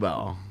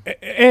Aube-Kubel.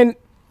 And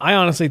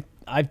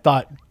I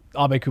thought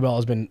Aube-Kubel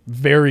has been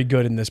very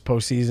good in this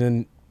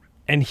postseason,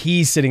 and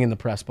he's sitting in the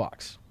press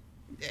box.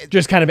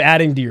 Just kind of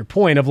adding to your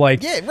point of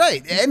like... Yeah,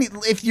 right. And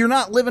if you're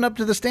not living up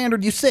to the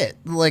standard, you sit.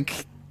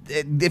 Like,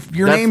 if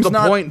your name's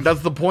not...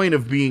 That's the point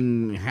of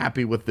being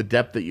happy with the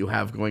depth that you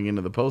have going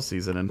into the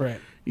postseason. And, right.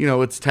 You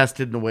know, it's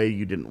tested in a way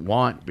you didn't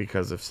want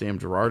because if Sam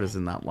Girard is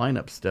in that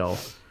lineup still,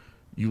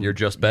 you're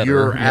just better.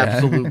 You're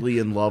absolutely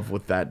in love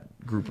with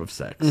that group of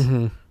 6.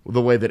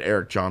 The way that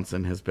Erik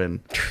Johnson has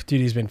been. Dude,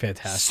 he's been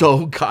fantastic.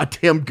 So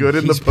goddamn good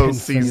in the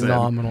postseason.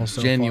 Phenomenal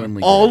so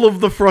Genuinely. All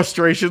of the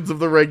frustrations of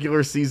the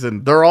regular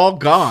season, they're all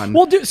gone.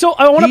 Well, dude, so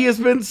he has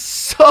been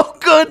so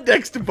good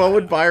next to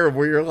Bowen Byram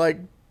where you're like,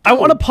 I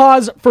want to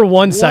pause for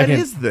 1 second. What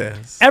is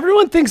this?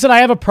 Everyone thinks that I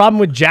have a problem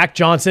with Jack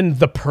Johnson,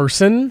 the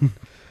person.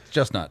 It's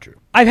just not true.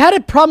 I've had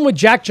a problem with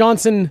Jack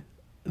Johnson,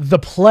 the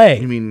play.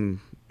 You mean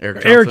Erik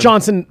Johnson? Erik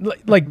Johnson,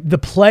 like the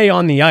play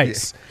on the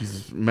ice.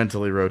 He's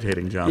mentally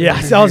rotating Johnson. Yeah,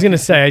 I was going to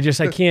say,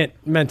 I can't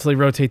mentally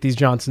rotate these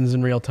Johnsons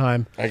in real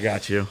time. I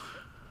got you.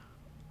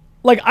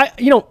 Like,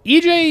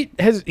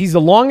 EJ he's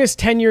the longest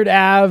tenured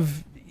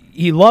Av.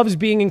 He loves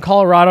being in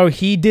Colorado.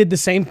 He did the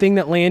same thing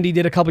that Landy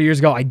did a couple years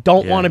ago. I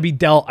don't want to be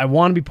dealt. I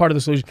want to be part of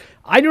the solution.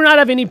 I do not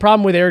have any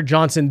problem with Erik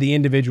Johnson, the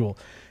individual.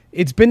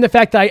 It's been the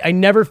fact that I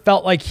never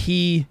felt like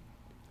he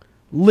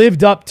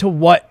lived up to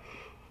what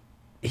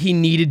he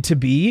needed to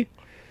be.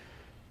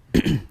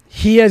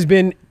 He has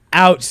been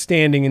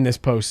outstanding in this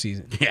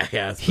postseason.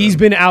 Yeah. He's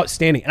been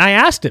outstanding. And I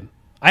asked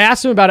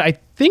him about it, I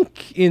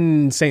think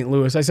in St.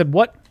 Louis. I said,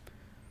 what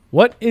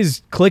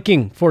is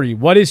clicking for you?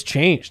 What has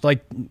changed?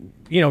 Like,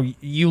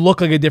 you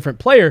look like a different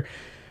player.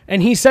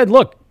 And he said,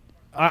 look,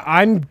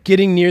 I'm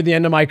getting near the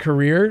end of my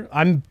career.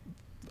 I'm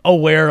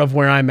aware of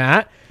where I'm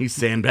at. He's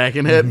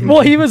sandbagging it.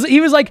 Well, he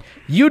was like,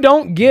 you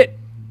don't get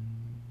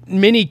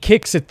many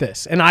kicks at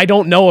this, and I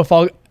don't know if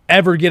I'll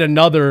ever get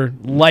another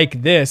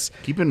like this.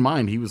 Keep in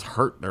mind, he was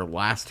hurt their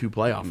last 2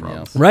 playoff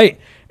runs. Right.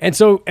 And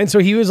so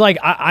he was like,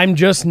 I'm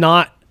just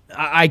not,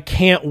 I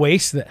can't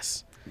waste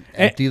this.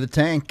 Empty the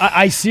tank.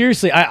 I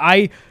seriously,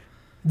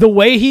 the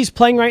way he's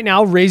playing right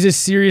now raises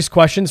serious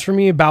questions for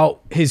me about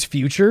his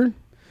future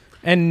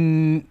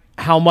and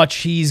how much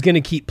he's going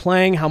to keep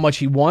playing, how much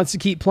he wants to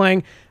keep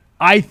playing.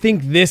 I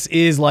think this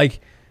is like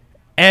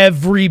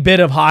every bit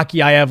of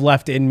hockey I have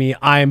left in me,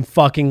 I am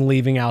fucking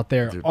leaving out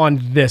there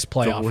on this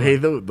playoff.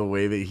 The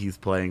way that he's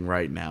playing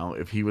right now,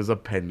 if he was a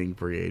pending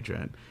free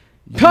agent,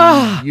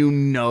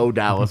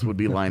 Dallas would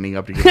be lining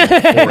up to give him a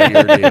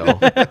 4-year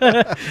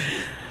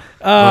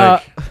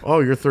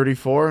deal. You're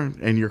 34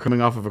 and you're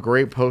coming off of a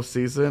great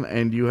postseason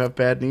and you have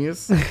bad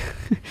knees?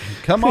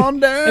 Come on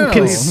down. And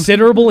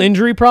considerable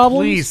injury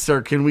problems? Please,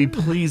 sir, can we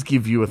please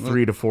give you a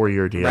 3 to 4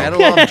 year deal?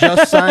 Radulov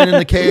just signed in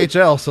the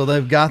KHL, so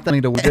they've got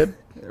that to win.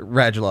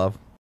 Radulov.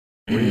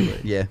 Really?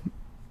 Yeah.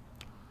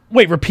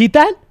 Wait, repeat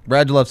that?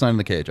 Radulov signed in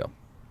the KHL.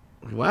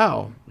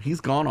 Wow.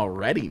 He's gone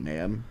already,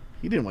 man.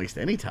 He didn't waste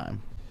any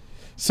time.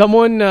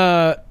 Someone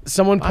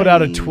put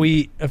out a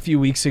tweet a few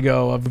weeks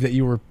ago that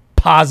you were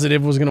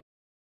positive was going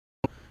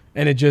to,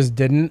 and it just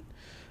didn't.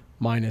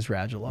 Mine is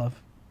Radulov.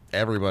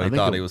 Everybody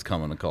thought he was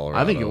coming to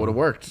Colorado. I think it would have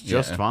worked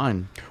just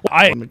fine.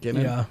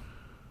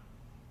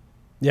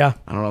 Yeah.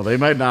 I don't know. They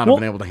might not have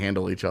been able to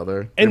handle each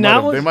other. They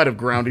might have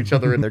ground each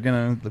other.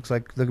 Looks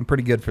like looking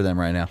pretty good for them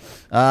right now.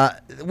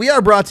 We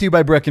are brought to you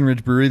by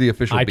Breckenridge Brewery, the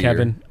official beer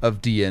Kevin. of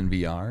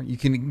DNVR. You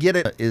can get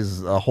it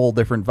is a whole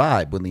different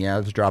vibe when the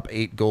Avs drop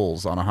 8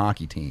 goals on a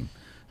hockey team.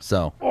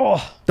 So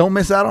don't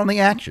miss out on the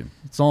action.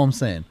 That's all I'm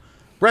saying.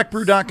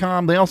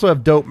 BreckBrew.com. They also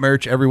have dope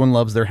merch. Everyone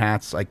loves their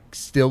hats. I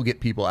still get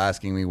people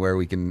asking me where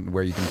you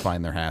can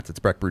find their hats. It's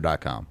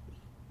BreckBrew.com.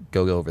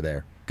 Go over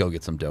there. Go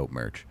get some dope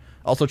merch.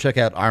 Also, check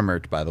out our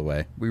merch, by the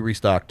way. We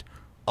restocked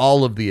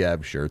all of the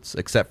Av shirts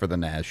except for the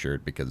Naz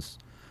shirt because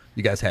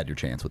you guys had your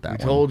chance with that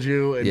one. Told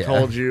you and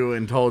told you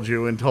and told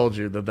you and told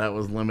you that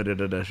was limited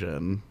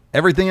edition.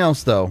 Everything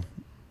else, though,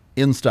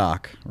 in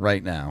stock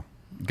right now.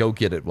 Go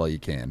get it while you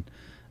can.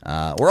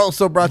 We're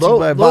also brought to you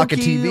by Vodka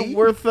TV.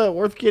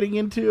 Worth getting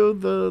into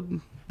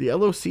the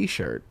LOC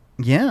shirt.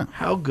 Yeah.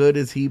 How good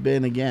has he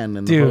been again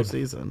in the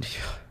postseason?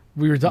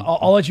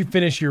 I'll let you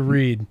finish your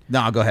read.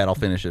 No, go ahead. I'll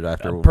finish it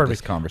after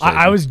this conversation.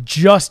 I was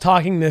just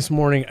talking this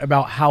morning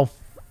about how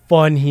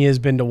fun he has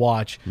been to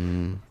watch.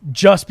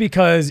 Just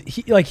because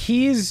he's like,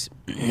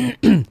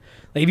 if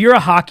you're a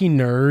hockey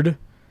nerd,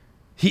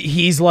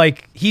 he's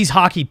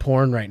hockey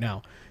porn right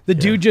now. The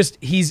dude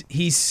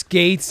he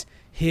skates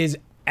his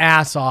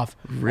ass off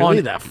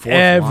on that fourth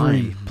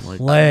every line.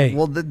 play.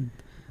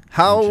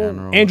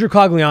 Andrew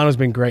Cogliano's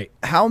been great.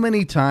 How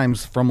many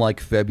times from like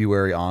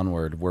February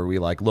onward were we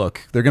like,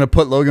 look, they're going to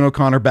put Logan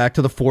O'Connor back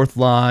to the fourth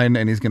line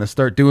and he's going to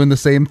start doing the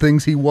same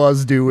things he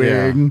was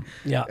doing.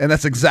 Yeah. And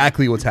that's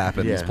exactly what's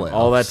happened in this playoffs.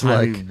 All that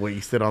time he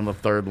wasted on the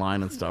third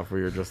line and stuff where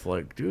you're just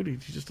like, dude, he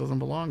just doesn't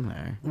belong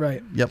there.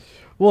 Right. Yep.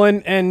 Well,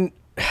 and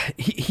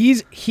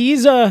he's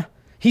a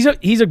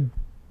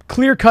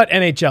clear-cut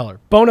NHLer,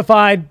 bona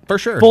fide, for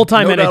sure,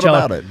 full-time no NHLer. Doubt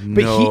about it.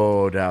 But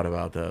no doubt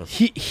about this.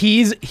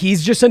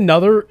 He's just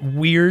another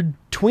weird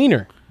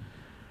tweener,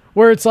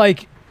 where it's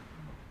like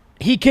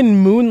he can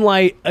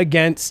moonlight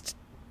against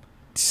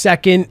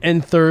second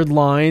and third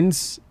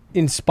lines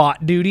in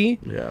spot duty.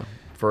 Yeah,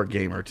 for a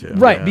game or two.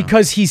 Right,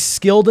 because he's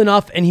skilled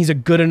enough and he's a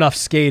good enough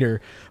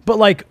skater. But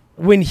like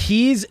when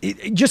he's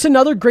just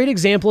another great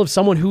example of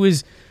someone who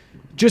is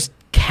just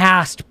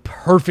cast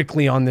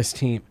perfectly on this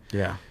team.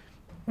 Yeah.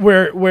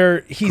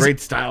 Where he's great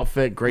style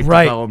fit, great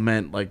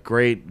development, like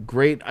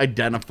great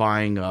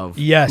identifying of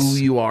who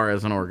you are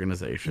as an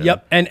organization.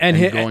 Yep, and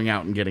going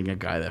out and getting a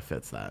guy that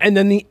fits that. And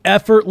then the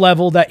effort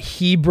level that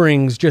he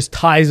brings just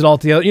ties it all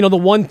together. You know, the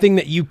one thing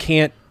that you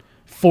can't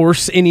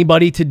force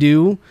anybody to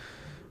do,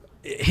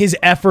 his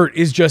effort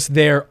is just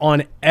there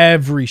on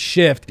every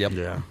shift. Yep.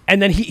 Yeah.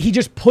 And then he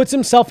just puts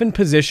himself in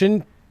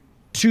position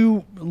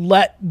to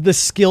let the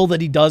skill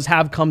that he does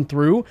have come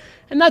through.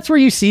 And that's where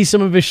you see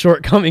some of his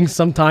shortcomings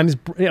sometimes,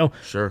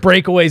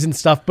 breakaways and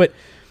stuff. But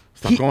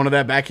stop going to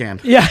that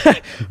backhand. Yeah.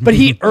 But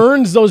he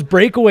earns those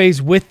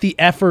breakaways with the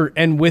effort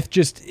and with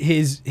just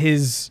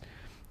his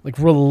like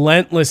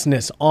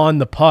relentlessness on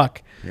the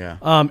puck. Yeah.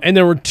 And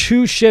there were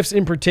 2 shifts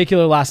in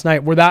particular last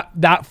night where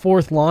that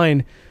fourth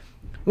line,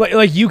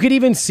 like you could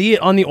even see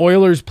it on the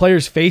Oilers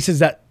players' faces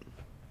that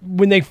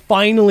when they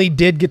finally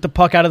did get the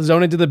puck out of the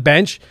zone into the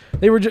bench,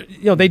 they were just,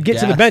 they'd get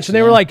to the bench and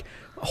they were like,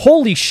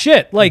 holy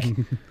shit. Like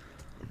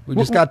we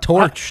just got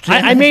torched.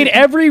 I made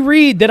every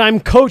read that I'm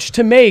coached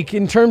to make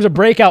in terms of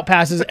breakout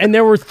passes. And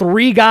there were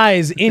 3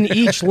 guys in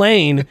each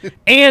lane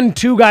and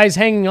 2 guys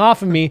hanging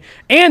off of me.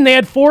 And they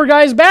had 4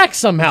 guys back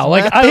somehow.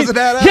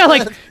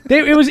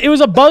 It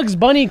was a Bugs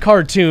Bunny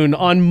cartoon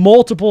on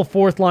multiple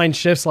fourth line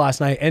shifts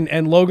last night.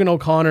 And Logan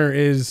O'Connor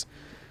is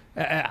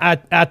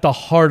at the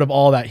heart of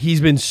all that. He's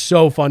been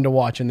so fun to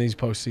watch in these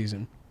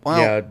postseason. Wow.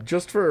 Yeah,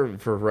 just for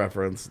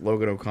reference,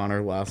 Logan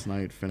O'Connor last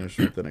night finished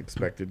with an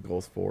expected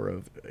goals for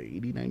of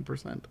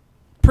 89%.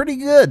 Pretty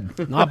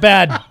good. Not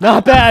bad.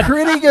 Not bad.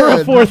 Pretty good.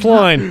 For a fourth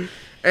line.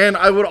 And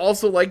I would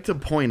also like to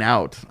point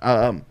out,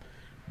 I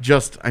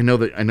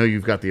know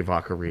you've got the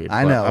Ivaka read.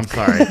 I know. I'm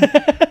sorry.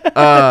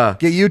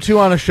 Get you 2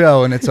 on a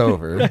show and it's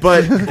over.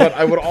 But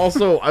I would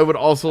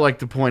also like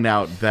to point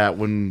out that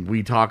when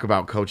we talk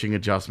about coaching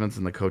adjustments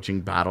and the coaching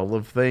battle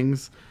of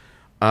things,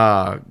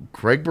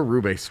 Craig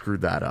Berube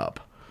screwed that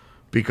up.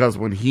 Because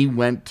when he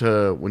went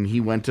to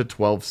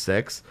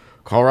 12-6,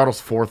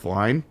 Colorado's fourth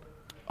line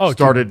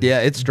started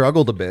it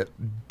struggled a bit.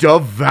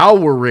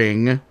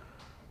 Devouring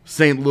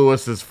St.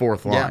 Louis's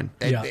fourth line.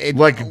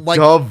 Devouring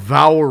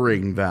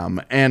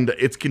them. And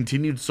it's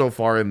continued so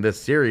far in this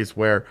series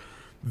where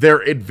their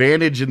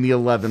advantage in the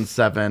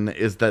 11-7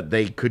 is that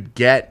they could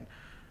get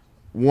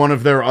one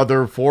of their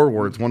other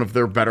forwards, one of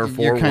their better forwards.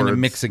 You're kind of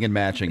mixing and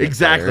matching.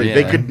 Exactly.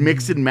 They could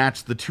mix and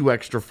match the 2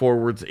 extra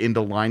forwards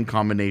into line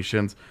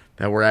combinations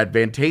that were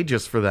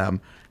advantageous for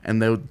them,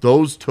 and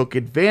those took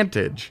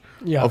advantage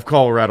of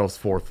Colorado's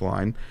fourth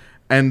line.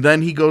 And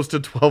then he goes to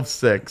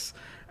 12-6,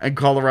 and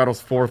Colorado's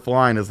fourth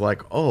line is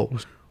like, oh,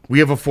 we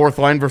have a fourth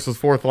line versus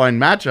fourth line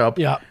matchup.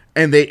 Yeah.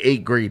 And they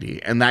ate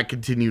greedy. And that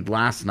continued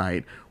last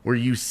night, where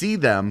you see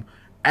them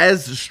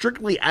as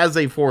strictly as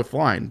a fourth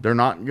line. They're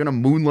not going to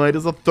moonlight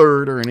as a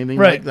third or anything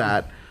like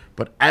that.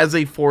 But as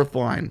a fourth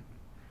line,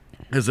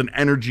 as an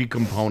energy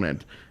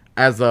component,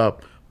 as a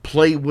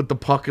play with the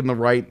puck in the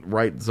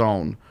right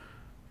zone.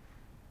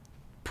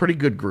 Pretty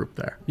good group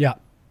there. Yeah.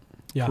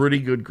 Yeah. Pretty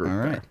good group All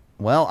right. there.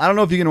 Well, I don't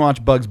know if you can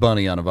watch Bugs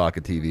Bunny on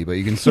Avaca TV, but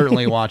you can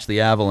certainly watch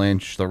the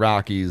Avalanche, the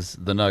Rockies,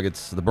 the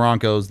Nuggets, the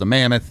Broncos, the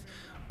Mammoth.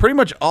 Pretty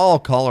much all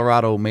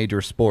Colorado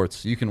major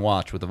sports you can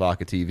watch with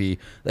Avaca TV.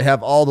 They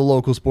have all the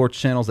local sports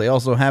channels. They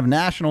also have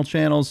national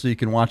channels, so you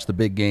can watch the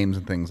big games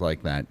and things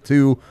like that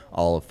too.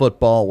 All of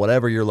football,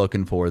 whatever you're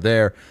looking for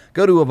there.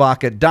 Go to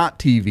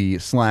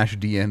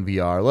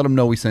avaca.tv/DNVR. Let them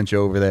know we sent you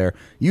over there.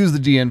 Use the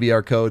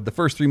DNVR code. The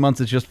first 3 months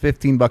is just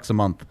 $15 a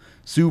month.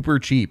 Super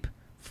cheap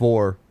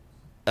for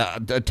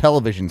a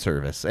television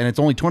service. And it's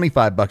only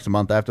 $25 a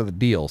month after the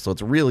deal, so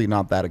it's really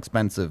not that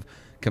expensive.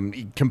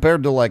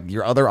 Compared to like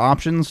your other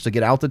options to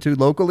get altitude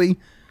locally,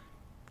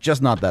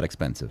 just not that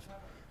expensive.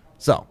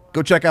 So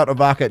go check out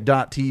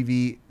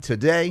avaca.tv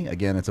today.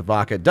 Again, it's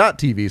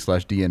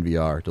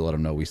avaca.tv/DNVR to let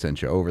them know we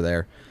sent you over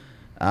there.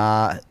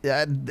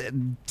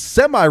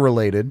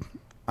 Semi-related,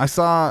 I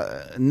saw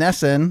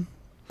NESN,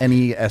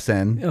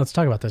 N-E-S-N. Yeah, let's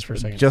talk about this for a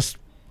second. Just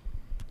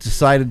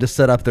decided to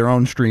set up their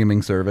own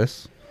streaming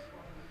service.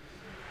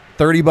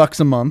 $30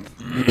 a month.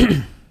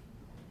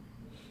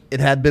 It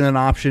had been an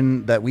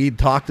option that we'd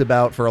talked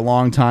about for a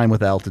long time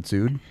with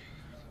altitude.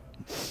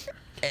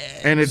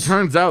 And it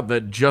turns out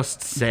that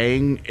just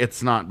saying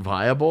it's not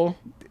viable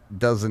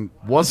wasn't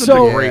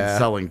a great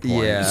selling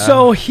point. Yeah.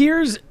 So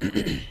here's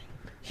can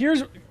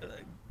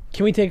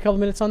we take a couple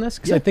minutes on this?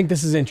 Because I think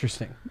this is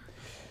interesting.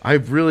 I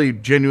really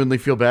genuinely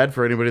feel bad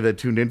for anybody that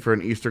tuned in for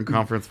an Eastern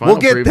Conference final.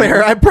 We'll get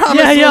there. I promise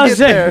we'll get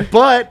there.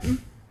 But,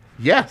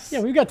 yes.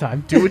 Yeah, we've got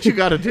time. Do what you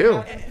got to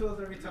do.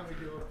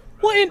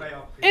 Well,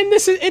 and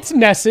it's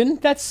NESN.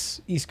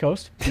 That's East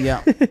Coast.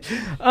 Yeah.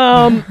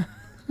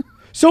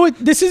 So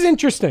this is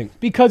interesting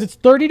because it's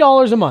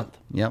 $30 a month.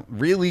 Yep.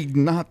 Really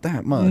not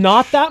that much.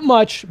 Not that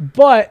much,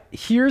 but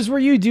here's where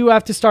you do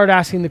have to start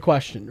asking the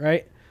question,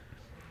 right?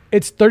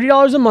 It's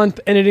 $30 a month,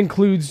 and it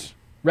includes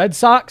Red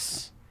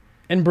Sox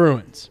and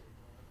Bruins.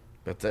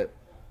 That's it.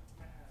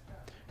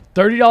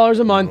 $30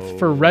 a month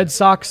for Red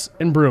Sox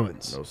and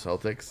Bruins. No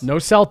Celtics. No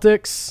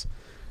Celtics.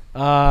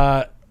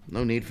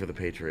 No need for the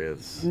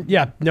Patriots.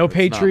 Yeah, no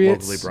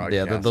Patriots. Not locally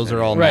Yeah, broadcast those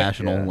are all anyway.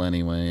 national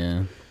anyway,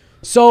 yeah.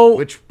 So,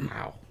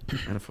 Wow.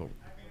 NFL.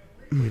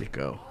 Way to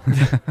go.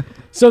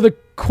 so the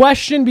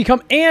question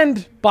becomes,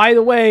 and by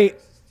the way,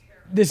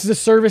 this is a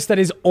service that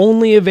is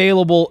only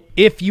available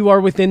if you are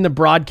within the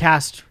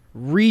broadcast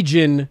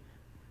region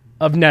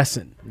of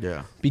NESN.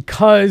 Yeah.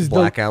 Because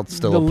Blackouts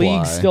still the apply.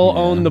 league still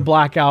own the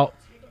blackout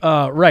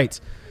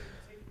rights.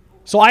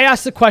 So I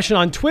asked the question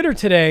on Twitter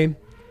today,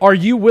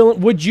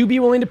 would you be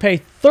willing to pay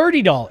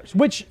 $30,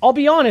 which I'll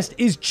be honest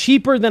is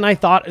cheaper than I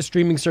thought a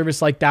streaming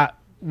service like that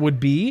would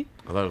be.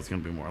 I thought it was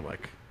going to be more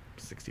like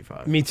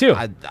 65. Me too.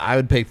 I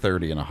would pay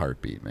 30 in a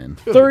heartbeat, man.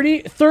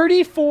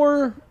 30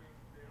 for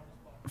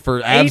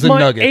abs and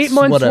nuggets. 8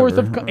 months whatever. worth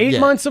of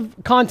 8 months of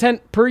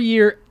content per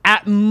year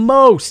at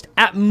most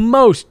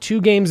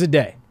 2 games a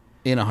day.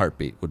 In a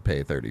heartbeat would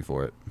pay 30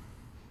 for it.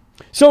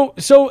 So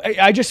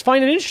I just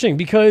find it interesting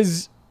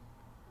because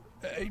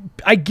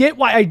I get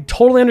why. I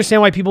totally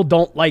understand why people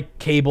don't like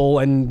cable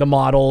and the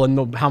model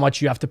and how much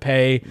you have to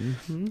pay.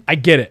 Mm-hmm. I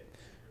get it.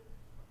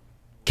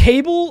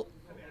 Cable,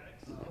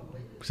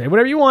 say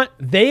whatever you want,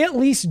 they at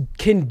least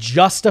can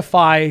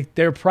justify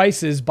their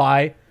prices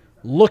by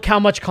look how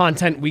much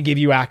content we give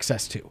you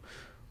access to.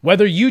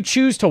 Whether you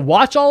choose to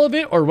watch all of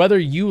it or whether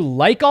you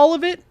like all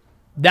of it,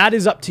 that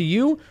is up to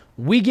you.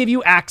 We give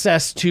you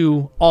access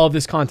to all of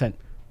this content.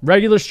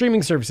 Regular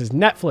streaming services,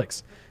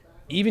 Netflix.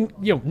 Even,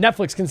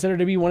 Netflix considered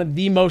to be one of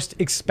the most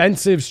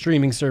expensive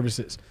streaming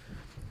services.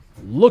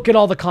 Look at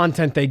all the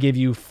content they give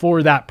you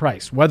for that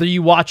price. Whether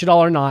you watch it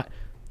all or not,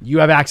 you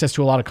have access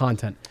to a lot of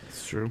content.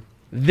 It's true.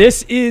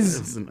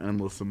 It's an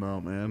endless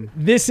amount, man.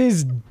 This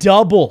is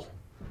double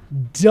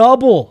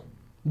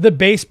the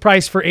base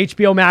price for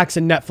HBO Max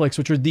and Netflix,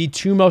 which are the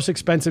two most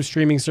expensive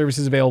streaming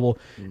services available.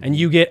 Mm-hmm. And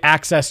you get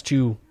access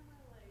to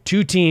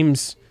 2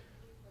 teams,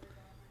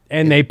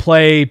 and they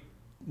play,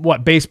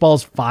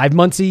 baseball's 5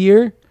 months a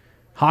year?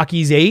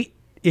 Hockey's 8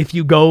 if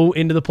you go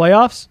into the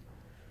playoffs.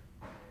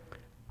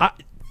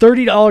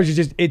 $30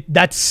 is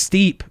that's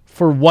steep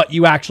for what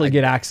you actually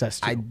get access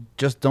to. I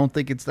just don't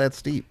think it's that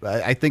steep.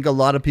 I think a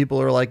lot of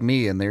people are like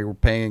me, and they're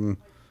paying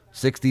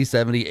 60,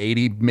 70,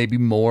 80, maybe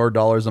more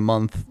dollars a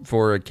month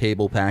for a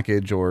cable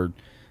package or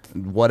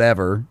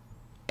whatever.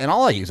 And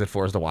all I use it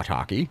for is to watch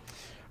hockey.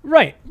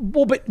 Right.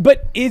 Well,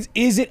 but is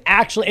it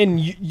actually,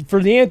 and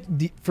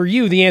for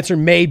you, the answer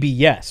may be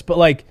yes.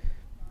 But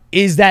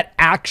is that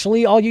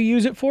actually all you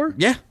use it for?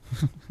 Yeah.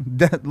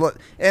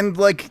 And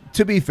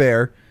to be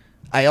fair,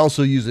 I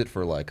also use it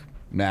for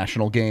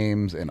national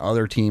games and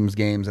other teams'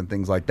 games and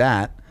things like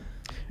that.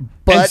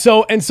 But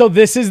and so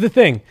this is the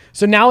thing.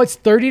 So now it's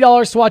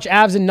 $30 to watch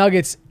Avs and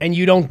Nuggets, and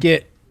you don't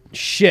get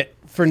shit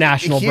for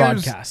national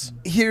broadcasts.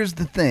 Here's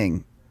the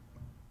thing.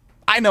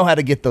 I know how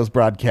to get those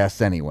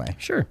broadcasts anyway.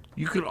 Sure.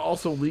 You could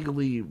also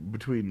legally,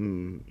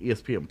 between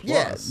ESPN Plus,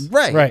 Yes,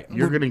 right. Right.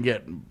 you're going to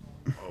get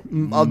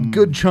A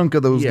good chunk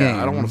of those games.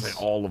 I don't want to say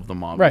all of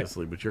them,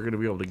 obviously, but you're going to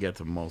be able to get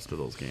to most of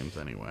those games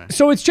anyway.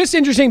 So it's just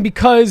interesting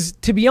because,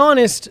 to be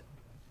honest,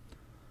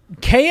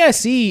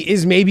 KSE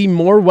is maybe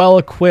more well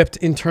equipped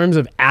in terms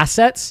of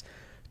assets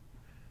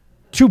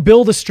to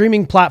build a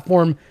streaming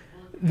platform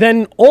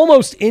than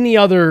almost any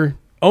other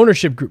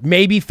ownership group.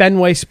 Maybe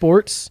Fenway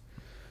Sports.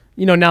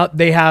 You know, now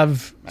they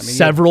have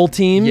several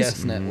teams.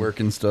 Yes, network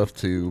and stuff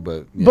too,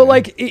 but But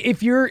like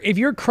if you're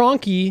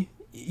Kroenke,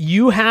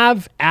 you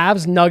have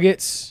Avs,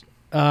 Nuggets,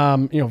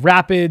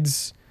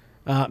 Rapids,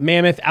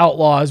 Mammoth,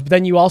 Outlaws, but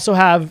then you also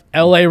have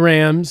LA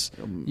Rams,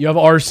 you have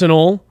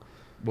Arsenal.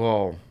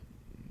 Well,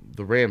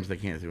 the Rams they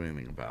can't do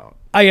anything about.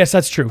 I guess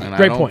that's true. And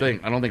Great I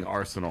point. don't think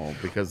Arsenal,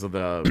 because of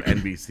the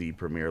NBC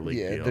Premier League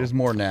deal. there's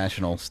more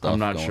national stuff. I'm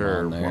not going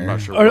sure. on there. I'm not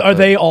sure. Are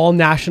they all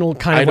national,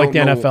 kind of like the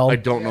NFL? I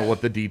don't know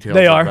what the details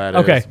They are? of that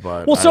Okay. is,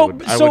 but Well,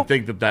 I would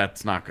think that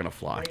that's not going to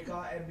fly. They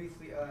got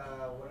NBC,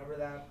 whatever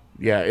that.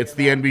 Yeah, it's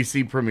the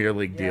NBC Premier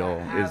League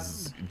deal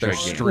is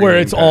gigantic. Where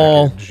it's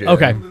all package, yeah.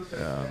 okay.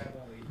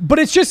 But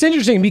it's just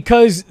interesting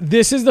because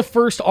this is the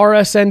first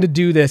RSN to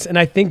do this, and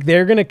I think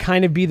they're going to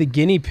kind of be the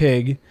guinea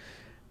pig.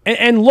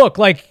 And look,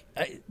 like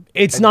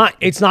it's not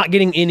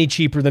getting any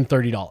cheaper than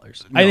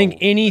 $30. I think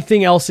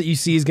anything else that you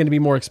see is going to be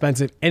more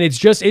expensive, and it's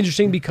just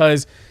interesting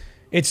because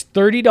it's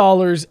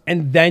 $30,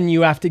 and then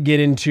you have to get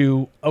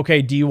into,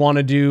 okay, do you want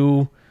to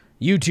do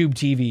YouTube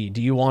TV?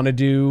 Do you want to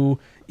do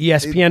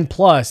ESPN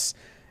Plus?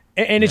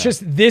 And it's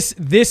just this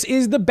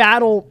is the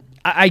battle.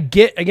 I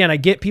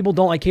get people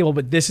don't like cable,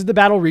 but this is the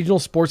battle regional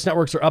sports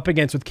networks are up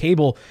against with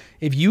cable.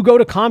 If you go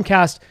to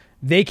Comcast,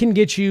 they can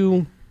get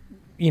you,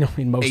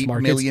 in most 8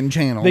 markets, million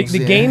channels.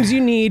 the games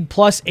you need,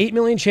 plus 8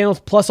 million channels,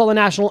 plus all the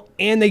national,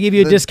 and they give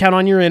you a discount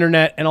on your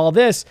internet and all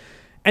this.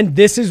 And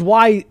this is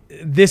why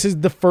this is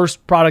the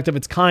first product of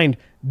its kind.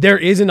 There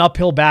is an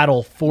uphill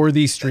battle for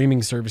these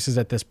streaming services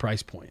at this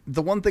price point.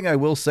 The one thing I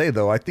will say,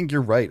 though, I think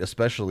you're right,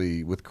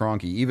 especially with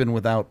Kroenke. Even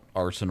without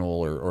Arsenal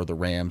or the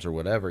Rams or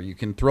whatever, you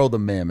can throw the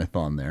Mammoth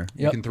on there.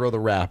 You can throw the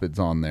Rapids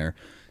on there.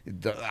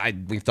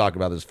 We've talked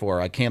about this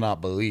before. I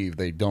cannot believe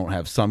they don't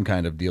have some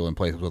kind of deal in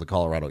place with the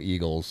Colorado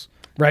Eagles.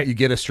 Right. You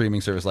get a streaming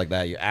service like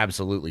that, you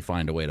absolutely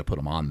find a way to put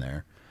them on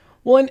there.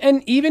 Well,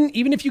 and even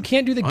if you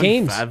can't do the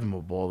games,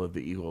 unfathomable that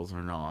the Eagles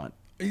are not.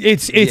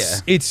 It's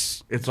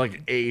like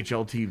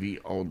AHL TV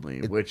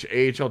only, which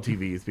AHL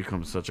TV has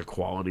become such a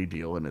quality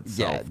deal in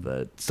itself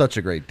that such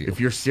a great deal. if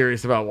you're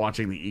serious about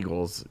watching the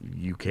Eagles,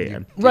 you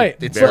can. Right.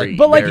 It's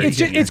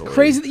It's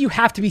crazy that you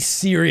have to be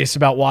serious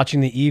about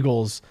watching the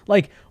Eagles.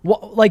 Like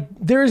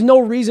there is no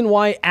reason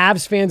why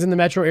Avs fans in the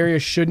metro area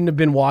shouldn't have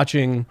been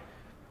watching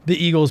the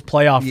Eagles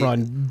playoff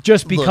run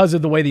just because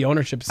of the way the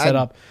ownership's set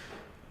up.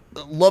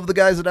 Love the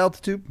guys at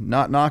Altitude,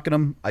 not knocking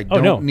them. I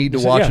don't need to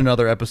watch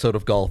another episode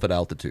of Golf at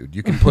Altitude.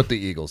 You can put the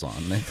Eagles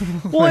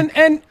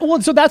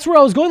on. So that's where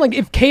I was going. Like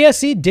if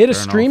KSE did a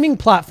streaming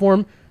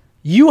platform,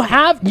 you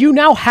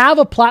now have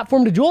a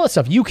platform to do all that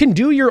stuff. You can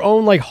do your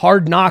own like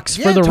Hard Knocks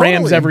for the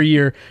Rams every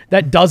year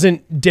that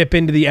doesn't dip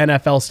into the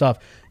NFL stuff.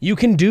 You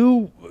can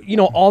do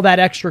all that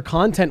extra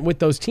content with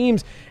those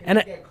teams and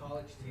Get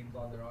college teams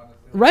on there, honestly.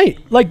 right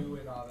like,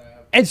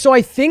 and so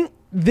I think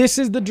this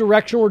is the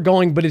direction we're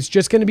going, but it's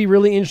just going to be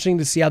really interesting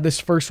to see how this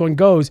first one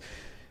goes.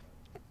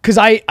 Because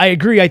I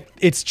agree,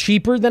 it's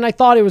cheaper than I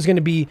thought it was going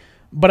to be,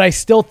 but I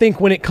still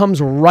think when it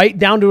comes right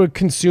down to a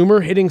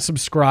consumer hitting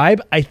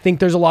subscribe, I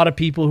think there's a lot of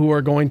people who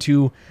are going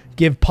to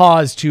give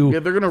pause to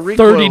they're going to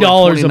recoil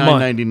 $30 a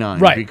month, $29.99,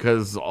 right?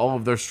 Because all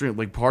of their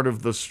part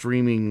of the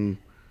streaming.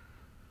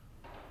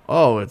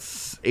 Oh,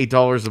 it's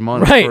 $8 a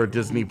month for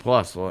Disney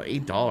Plus. Well,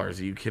 $8?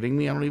 Are you kidding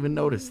me? I don't even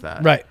notice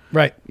that. Right.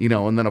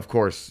 And then of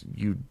course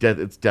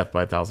it's death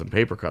by 1,000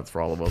 paper cuts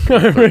for all of us.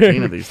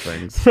 13 of these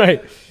things.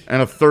 Right.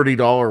 And a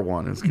 $30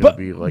 one is going to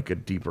be like a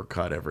deeper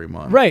cut every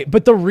month. Right.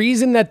 But the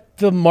reason that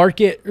the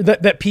market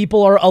that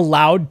people are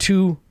allowed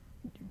to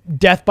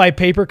death by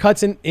paper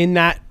cuts in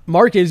that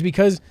market is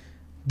because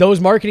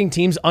those marketing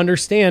teams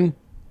understand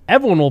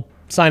everyone will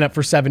sign up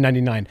for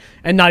 $7.99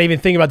 and not even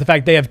think about the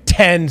fact they have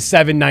 10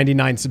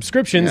 $7.99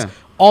 subscriptions.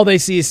 All they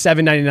see is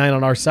 $7.99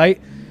 on our site.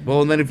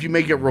 Well, and then if you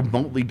make it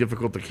remotely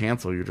difficult to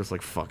cancel, you're just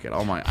like, fuck it.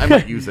 I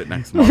might use it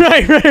next month.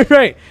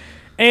 Right.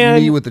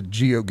 And me with the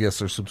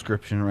GeoGuessr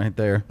subscription right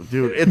there.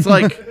 Dude, it's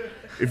like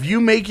if you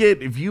make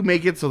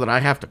it so that I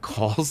have to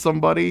call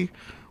somebody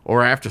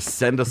or I have to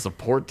send a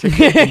support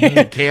ticket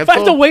to cancel. If I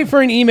have to wait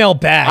for an email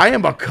back. I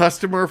am a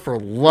customer for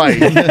life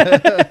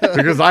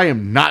because I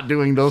am not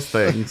doing those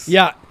things.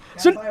 Yeah.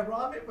 Can't buy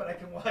ramen, but I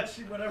can watch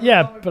whatever.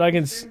 Yeah, but I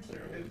can.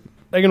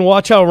 I can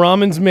watch how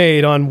ramen's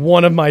made on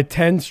one of my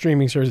 10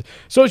 streaming services.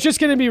 So it's just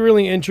going to be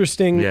really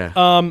interesting. Yeah.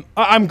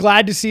 I'm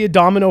glad to see a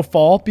domino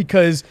fall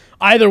because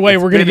either way,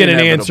 we're going to get an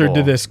answer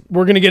to this.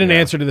 We're going to get an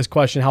answer to this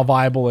question, how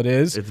viable it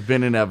is. It's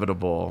been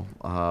inevitable,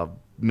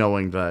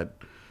 knowing that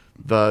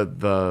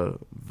the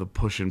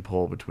push and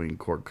pull between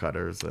cord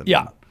cutters and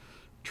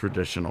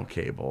traditional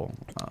cable,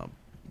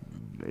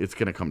 it's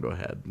going to come to a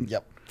head.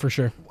 Yep. For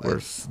sure. Where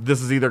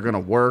this is either going to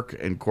work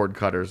and cord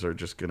cutters are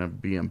just going to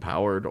be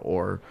empowered,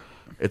 or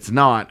it's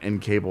not and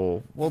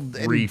cable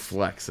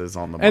reflexes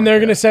on the market. And they're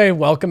going to say,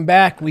 welcome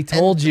back. We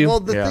told you.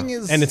 Well, the thing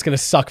is... And it's going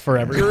to suck for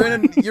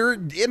everyone.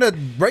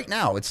 Right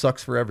now, it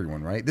sucks for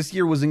everyone, right? This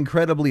year was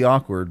incredibly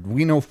awkward.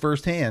 We know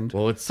firsthand.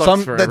 Well, it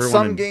sucks for everyone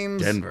some in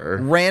games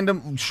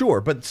Denver.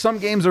 Sure, but some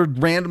games are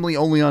randomly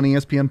only on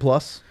ESPN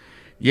Plus.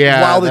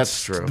 Yeah,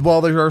 that's true. While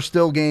there are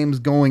still games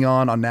going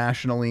on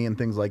nationally and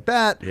things like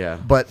that. Yeah.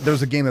 But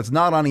there's a game that's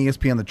not on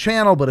ESPN the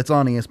channel, but it's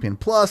on ESPN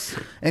Plus,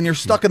 and you're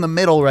stuck in the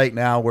middle right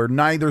now where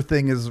neither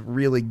thing is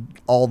really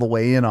all the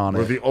way in on it.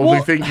 Where the only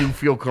thing you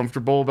feel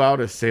comfortable about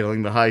is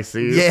sailing the high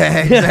seas. Yeah,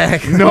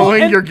 exactly.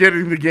 Knowing you're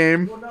getting the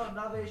game. Well,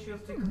 now the issue is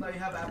too because now you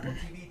have Apple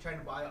TV trying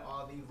to buy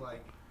all these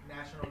like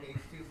national games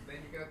too, so then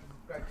you're gonna have to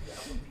subscribe to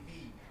Apple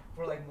TV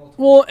for like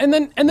multiple. Well, and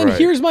then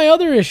here's my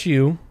other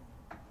issue.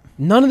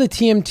 None of the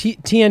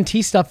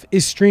TNT stuff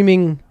is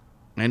streaming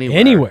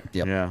anywhere.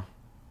 Yep. Yeah.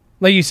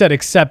 Like you said,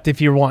 except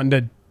if you're wanting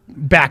to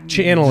back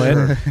channel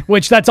it,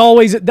 which that's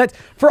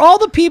for all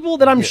the people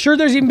that I'm sure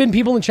there's even been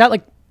people in the chat,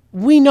 like,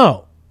 we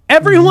know.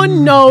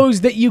 Everyone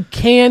knows that you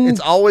can.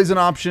 It's always an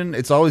option.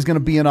 It's always going to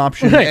be an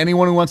option. Right.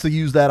 Anyone who wants to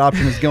use that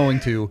option is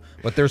going to,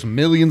 but there's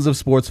millions of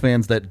sports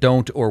fans that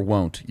don't or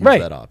won't use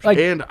that option. Like,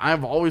 and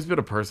I've always been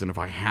a person, if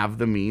I have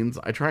the means,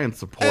 I try and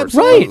support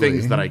Absolutely. the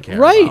things that I care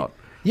Right. about.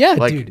 Yeah,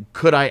 like, dude.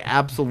 could I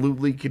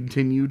absolutely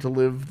continue to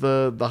live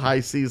the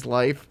high seas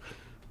life?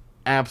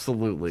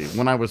 Absolutely.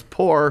 When I was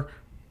poor,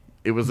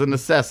 it was a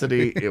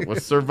necessity. It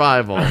was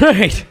survival.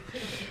 Right.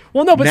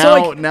 Well, no,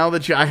 but now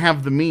that I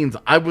have the means,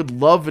 I would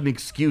love an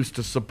excuse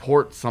to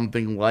support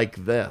something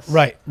like this.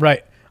 Right.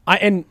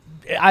 And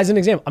as an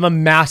example, I'm a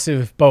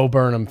massive Bo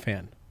Burnham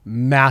fan.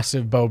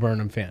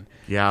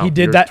 Yeah, he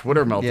did your that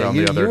Twitter meltdown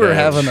the other day. You were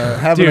having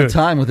a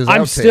time with his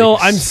I'm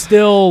outtakes.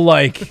 still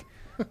like,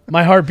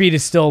 my heartbeat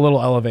is still a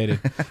little elevated.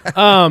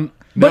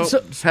 But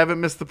just haven't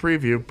missed the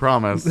preview,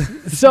 promise.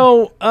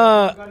 So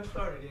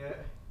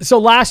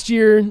last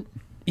year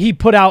he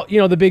put out,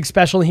 the big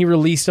special, and he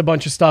released a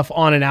bunch of stuff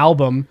on an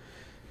album.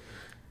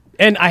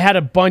 And I had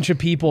a bunch of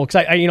people,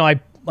 because I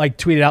like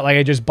tweeted out, like,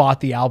 I just bought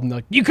the album. They're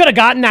like, you could have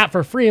gotten that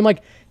for free. I'm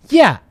like,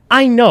 yeah,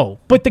 I know,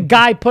 but the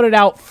guy put it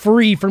out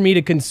free for me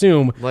to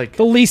consume. Like,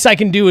 the least I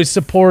can do is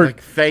support.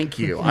 Like, thank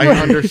you. I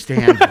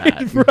understand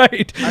that.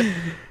 Right.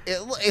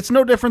 It's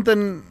no different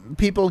than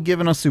people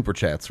giving us super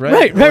chats,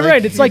 right?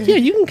 Right. It's like, yeah,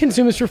 you can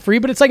consume this for free,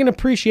 but it's like an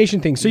appreciation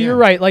thing. So you're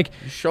right. Like,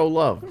 show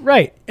love.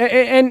 Right.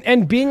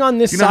 And being on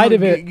this side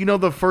of it.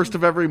 The first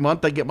of every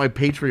month I get my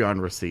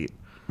Patreon receipt.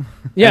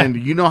 Yeah. And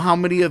you know how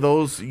many of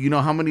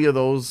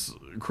those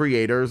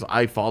creators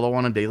I follow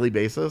on a daily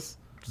basis?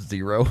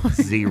 Zero.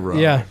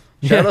 Yeah.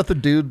 Shout out the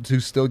dude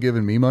who's still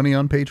giving me money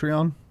on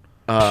Patreon.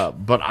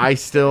 But I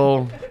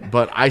still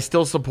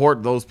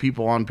support those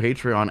people on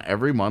Patreon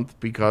every month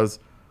because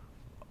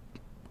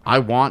I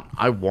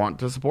want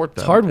to support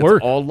them. It's hard work.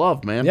 It's all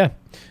love, man.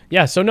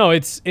 Yeah. So no,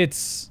 it's going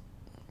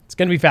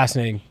to be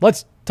fascinating.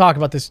 Let's talk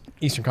about this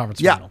Eastern Conference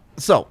final.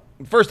 So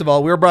first of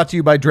all, we are brought to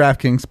you by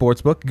DraftKings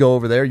Sportsbook. Go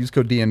over there, use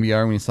code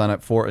DNVR when you sign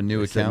up for a new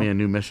account. Send me a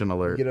new mission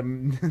alert. Get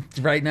them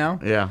right now.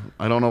 Yeah,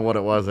 I don't know what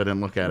it was. I didn't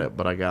look at it,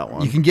 but I got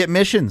one. You can get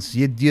missions.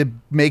 You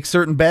make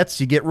certain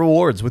bets, you get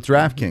rewards with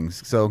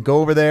DraftKings. So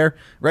go over there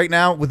right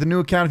now with a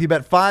new account. If you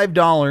bet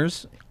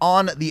 $5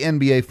 on the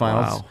NBA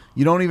Finals,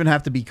 you don't even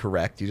have to be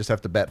correct. You just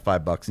have to bet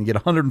 $5 and you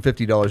get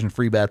 $150 in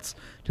free bets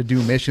to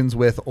do missions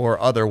with or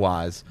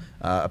otherwise.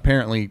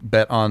 Apparently,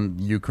 bet on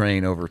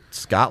Ukraine over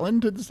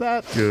Scotland. Is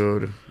that,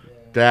 dude?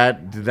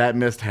 That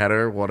missed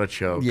header, what a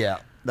choke. Yeah,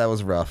 that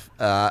was rough.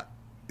 Go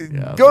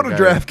to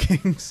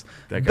DraftKings.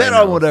 Bet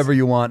on whatever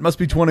you want. Must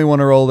be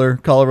 21 or older.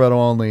 Colorado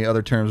only.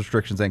 Other terms,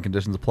 restrictions, and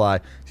conditions apply.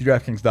 See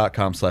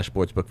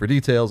DraftKings.com/sportsbook for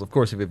details. Of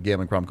course, if you have a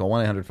gambling problem, call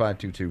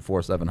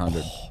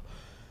 1-800-522-4700.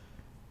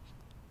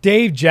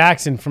 Dave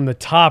Jackson from the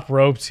top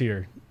ropes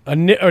here.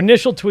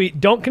 Initial tweet,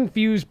 don't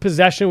confuse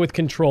possession with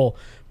control.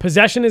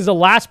 Possession is the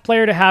last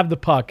player to have the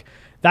puck.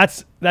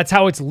 That's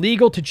how it's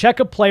legal to check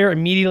a player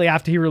immediately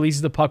after he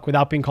releases the puck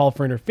without being called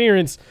for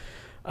interference.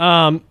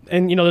 And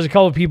there's a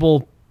couple of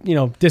people,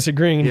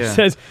 disagreeing. Yeah. It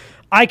says,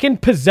 I can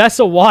possess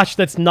a watch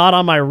that's not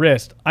on my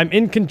wrist. I'm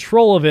in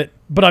control of it,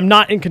 but I'm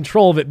not in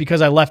control of it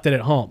because I left it at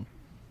home.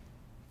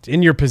 It's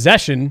in your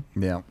possession,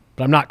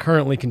 but I'm not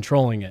currently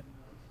controlling it.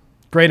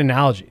 Great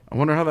analogy. I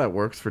wonder how that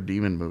works for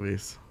demon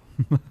movies.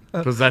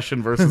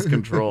 Possession versus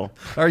control.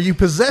 Are you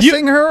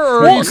possessing her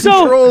or are you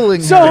controlling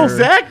her? So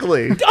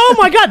exactly. Oh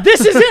my God, this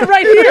is it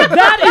right here.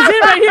 That is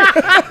it right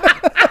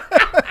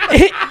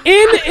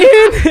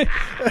here.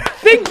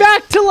 Think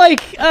back to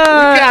like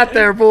got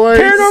there, boys.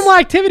 Paranormal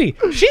Activity.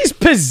 She's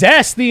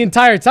possessed the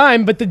entire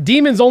time, but the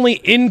demon's only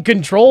in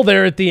control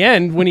there at the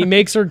end when he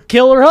makes her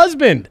kill her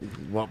husband.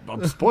 Well,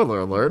 spoiler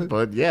alert,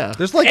 but yeah.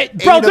 There's like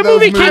Bro, the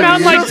movie came out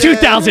in like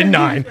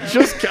 2009.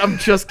 I'm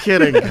just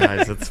kidding,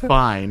 guys. It's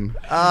fine.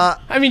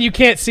 I mean, you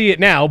can't see it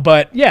now,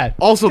 but yeah.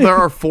 Also, there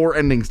are 4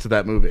 endings to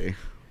that movie.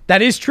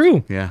 That is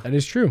true. Yeah. That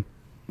is true.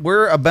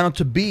 We're about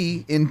to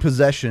be in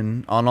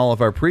possession on all of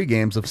our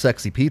pre-games of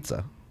Sexy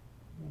Pizza.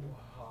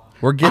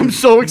 We're getting. I'm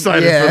so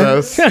excited for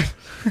this.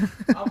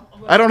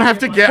 I don't have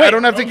to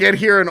get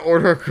here and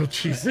order a grilled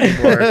cheese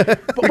anymore.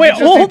 But wait,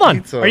 hold on.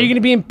 pizza. Are you going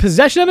to be in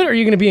possession of it, or are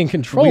you going to be in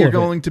control We're of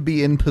going to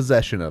be in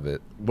possession of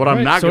it. What I'm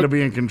Right, not so- going to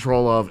be in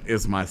control of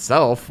is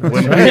myself when we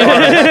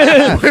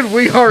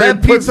are That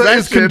in pizza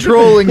is possession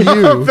controlling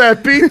you. of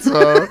that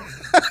pizza.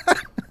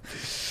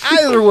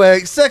 Either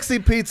way, Sexy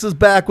Pizza's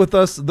back with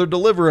us. They're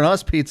delivering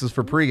us pizzas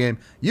for pregame.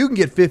 You can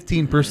get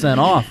 15%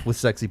 off with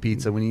Sexy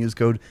Pizza when you use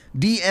code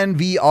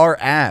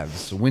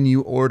DNVRAVS when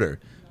you order.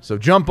 So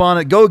jump on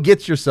it. Go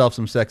get yourself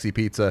some Sexy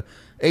Pizza.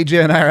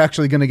 AJ and I are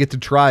actually going to get to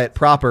try it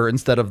proper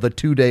instead of the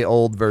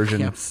 2-day-old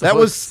version. I'm so that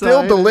was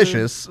still excited.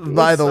 delicious,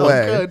 by the so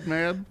way. good,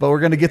 man. But we're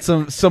going to get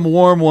some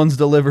warm ones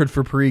delivered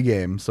for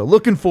pregame. So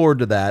looking forward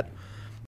to that.